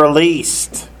been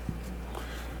released.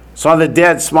 Saw the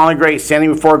dead, small and great,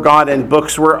 standing before God, and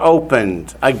books were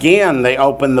opened. Again, they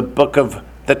opened the book of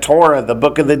the Torah, the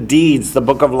book of the deeds, the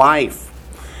book of life.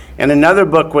 And another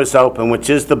book was opened, which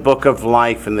is the book of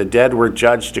life, and the dead were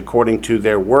judged according to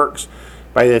their works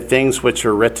by the things which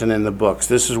are written in the books.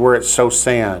 This is where it's so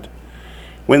sad.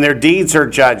 When their deeds are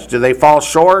judged, do they fall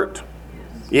short?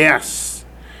 Yes.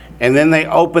 And then they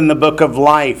open the book of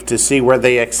life to see where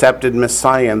they accepted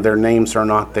Messiah and their names are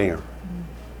not there.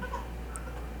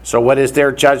 So what is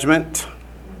their judgment?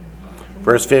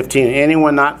 Verse 15,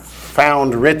 anyone not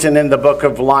found written in the book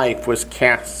of life was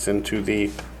cast into the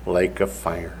lake of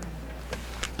fire.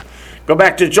 Go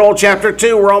back to Joel chapter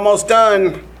 2. We're almost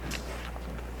done.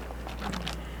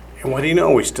 And what do you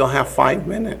know? We still have 5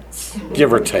 minutes,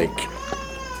 give or take.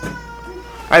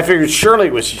 I figured surely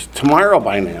it was tomorrow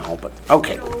by now, but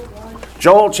okay.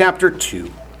 Joel chapter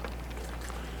 2.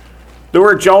 The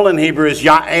word Joel in Hebrew is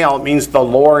Ya'el. It means the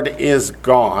Lord is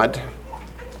God.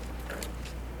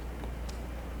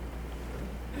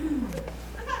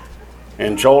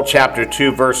 And Joel chapter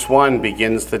 2 verse 1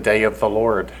 begins the day of the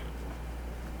Lord.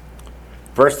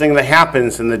 First thing that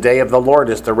happens in the day of the Lord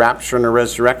is the rapture and the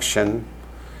resurrection,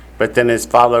 but then is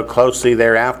followed closely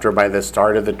thereafter by the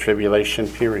start of the tribulation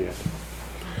period.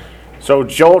 So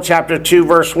Joel chapter 2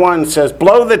 verse 1 says,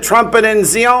 blow the trumpet in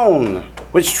Zion.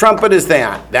 Which trumpet is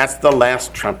that? That's the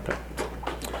last trumpet.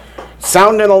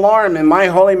 Sound an alarm in my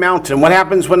holy mountain. What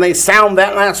happens when they sound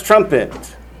that last trumpet?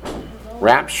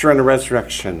 Rapture and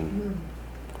resurrection.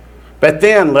 But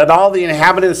then let all the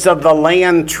inhabitants of the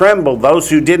land tremble. Those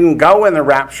who didn't go in the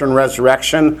rapture and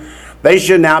resurrection, they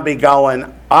should now be going,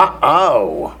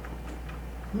 uh-oh.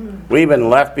 We've been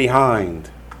left behind.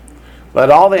 Let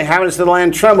all the inhabitants of the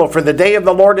land tremble, for the day of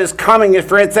the Lord is coming,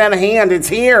 for it's at hand, it's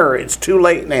here. It's too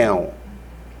late now.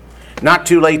 Not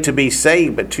too late to be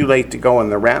saved, but too late to go in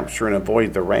the rapture and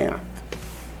avoid the wrath.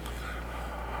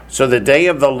 So the day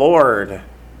of the Lord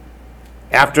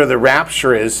after the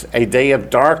rapture is a day of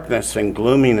darkness and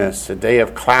gloominess, a day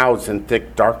of clouds and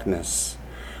thick darkness.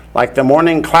 Like the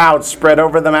morning clouds spread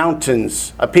over the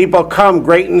mountains, a people come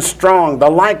great and strong, the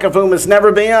like of whom has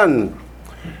never been.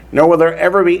 Nor will there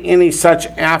ever be any such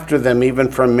after them, even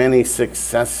from many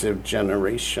successive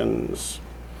generations.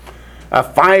 A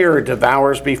fire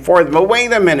devours before them. But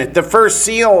wait a minute, the first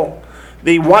seal,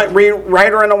 the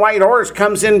rider on a white horse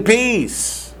comes in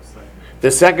peace. The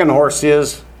second horse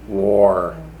is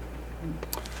war.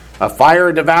 A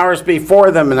fire devours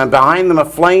before them, and behind them a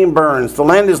flame burns. The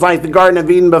land is like the Garden of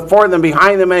Eden before them,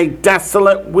 behind them a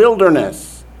desolate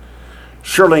wilderness.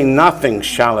 Surely nothing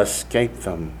shall escape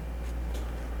them.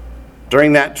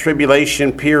 During that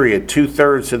tribulation period,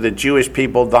 2/3 of the Jewish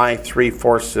people die,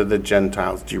 3/4 of the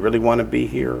Gentiles. Do you really want to be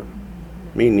here?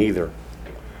 Me neither.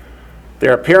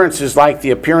 Their appearance is like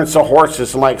the appearance of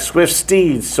horses, and like swift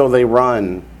steeds, so they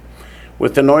run.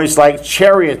 With the noise like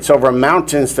chariots over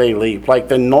mountains they leap, like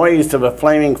the noise of a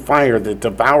flaming fire that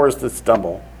devours the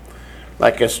stubble,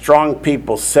 like a strong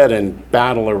people set in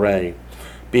battle array.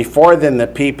 Before them the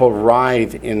people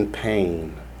writhe in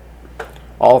pain.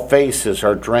 All faces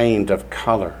are drained of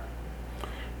color.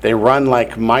 They run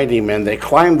like mighty men. They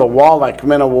climb the wall like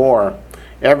men of war.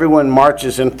 Everyone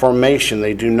marches in formation.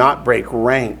 They do not break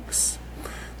ranks.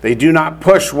 They do not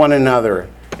push one another.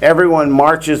 Everyone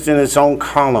marches in his own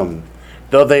column.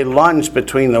 Though they lunge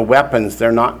between the weapons,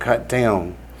 they're not cut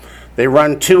down. They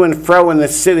run to and fro in the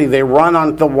city. They run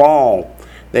on the wall.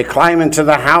 They climb into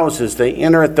the houses. They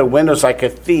enter at the windows like a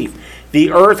thief.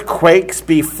 The earth quakes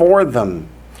before them.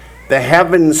 The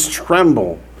heavens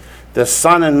tremble. The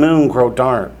sun and moon grow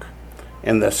dark,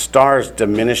 and the stars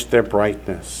diminish their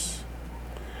brightness.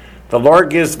 The Lord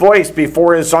gives voice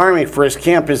before his army, for his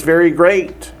camp is very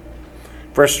great.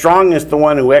 For strong is the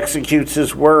one who executes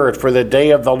his word, for the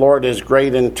day of the Lord is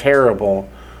great and terrible.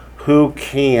 Who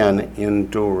can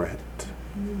endure it?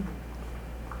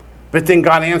 But then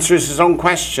God answers his own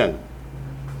question.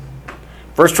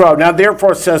 Verse 12, now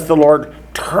therefore says the Lord,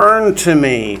 turn to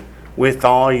me with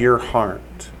all your heart.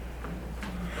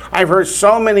 I've heard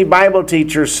so many Bible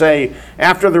teachers say,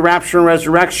 after the rapture and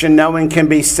resurrection, no one can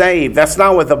be saved. That's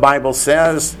not what the Bible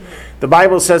says. The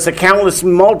Bible says a countless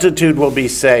multitude will be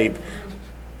saved.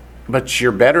 But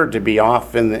you're better to be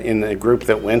off in the group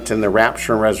that went in the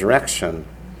rapture and resurrection,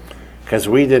 because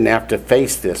we didn't have to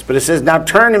face this. But it says, now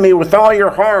turn to me with all your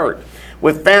heart,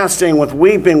 with fasting, with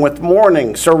weeping, with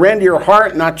mourning. So rend your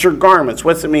heart, not your garments.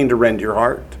 What's it mean to rend your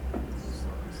heart?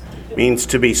 It means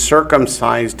to be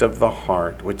circumcised of the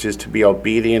heart, which is to be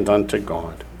obedient unto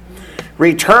God.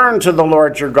 Return to the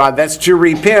Lord your God. That's to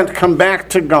repent, come back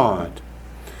to God.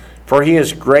 For he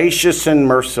is gracious and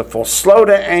merciful, slow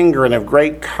to anger and of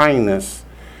great kindness,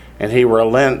 and he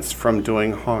relents from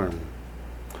doing harm.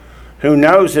 Who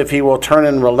knows if he will turn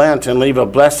and relent and leave a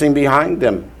blessing behind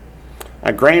him,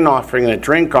 a grain offering and a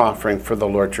drink offering for the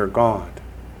Lord your God.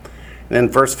 And then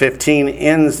verse 15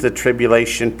 ends the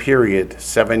tribulation period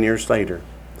 7 years later.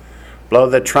 Blow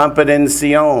the trumpet in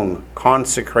Zion,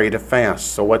 consecrate a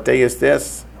fast. So what day is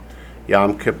this?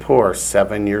 Yom Kippur,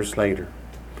 7 years later.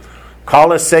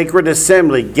 Call a sacred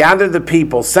assembly, gather the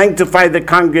people, sanctify the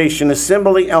congregation,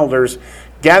 assemble the elders,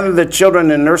 gather the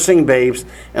children and nursing babes,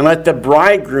 and let the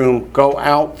bridegroom go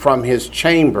out from his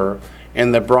chamber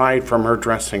and the bride from her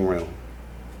dressing room.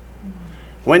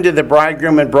 When did the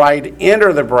bridegroom and bride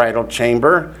enter the bridal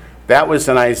chamber? That was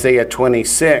in Isaiah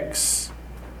 26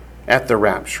 at the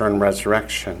rapture and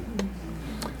resurrection.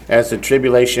 As the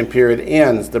tribulation period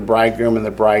ends, the bridegroom and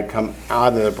the bride come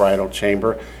out of the bridal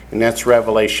chamber. And that's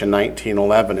Revelation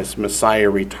 19:11 as Messiah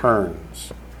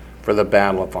returns for the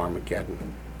battle of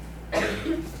Armageddon.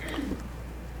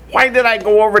 Why did I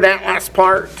go over that last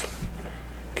part?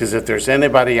 Because if there's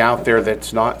anybody out there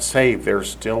that's not saved, there's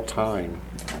still time.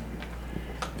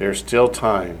 There's still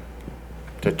time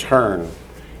to turn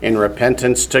in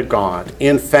repentance to God,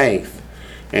 in faith,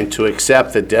 and to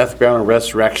accept the death, burial, and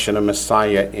resurrection of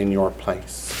Messiah in your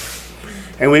place.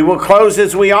 And we will close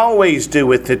as we always do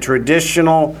with the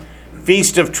traditional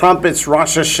Feast of Trumpets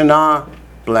Rosh Hashanah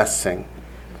blessing.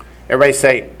 Everybody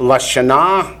say,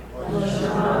 Lashana,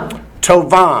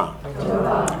 Tovah,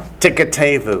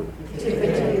 Tikatevu.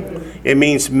 It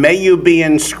means, may you be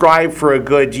inscribed for a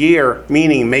good year,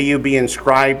 meaning may you be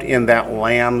inscribed in that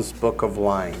Lamb's Book of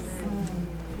Life.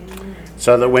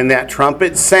 So that when that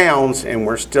trumpet sounds and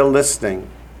we're still listening,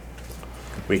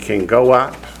 we can go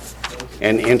up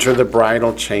and enter the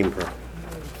bridal chamber,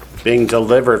 being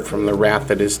delivered from the wrath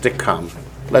that is to come.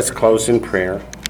 Let's close in prayer.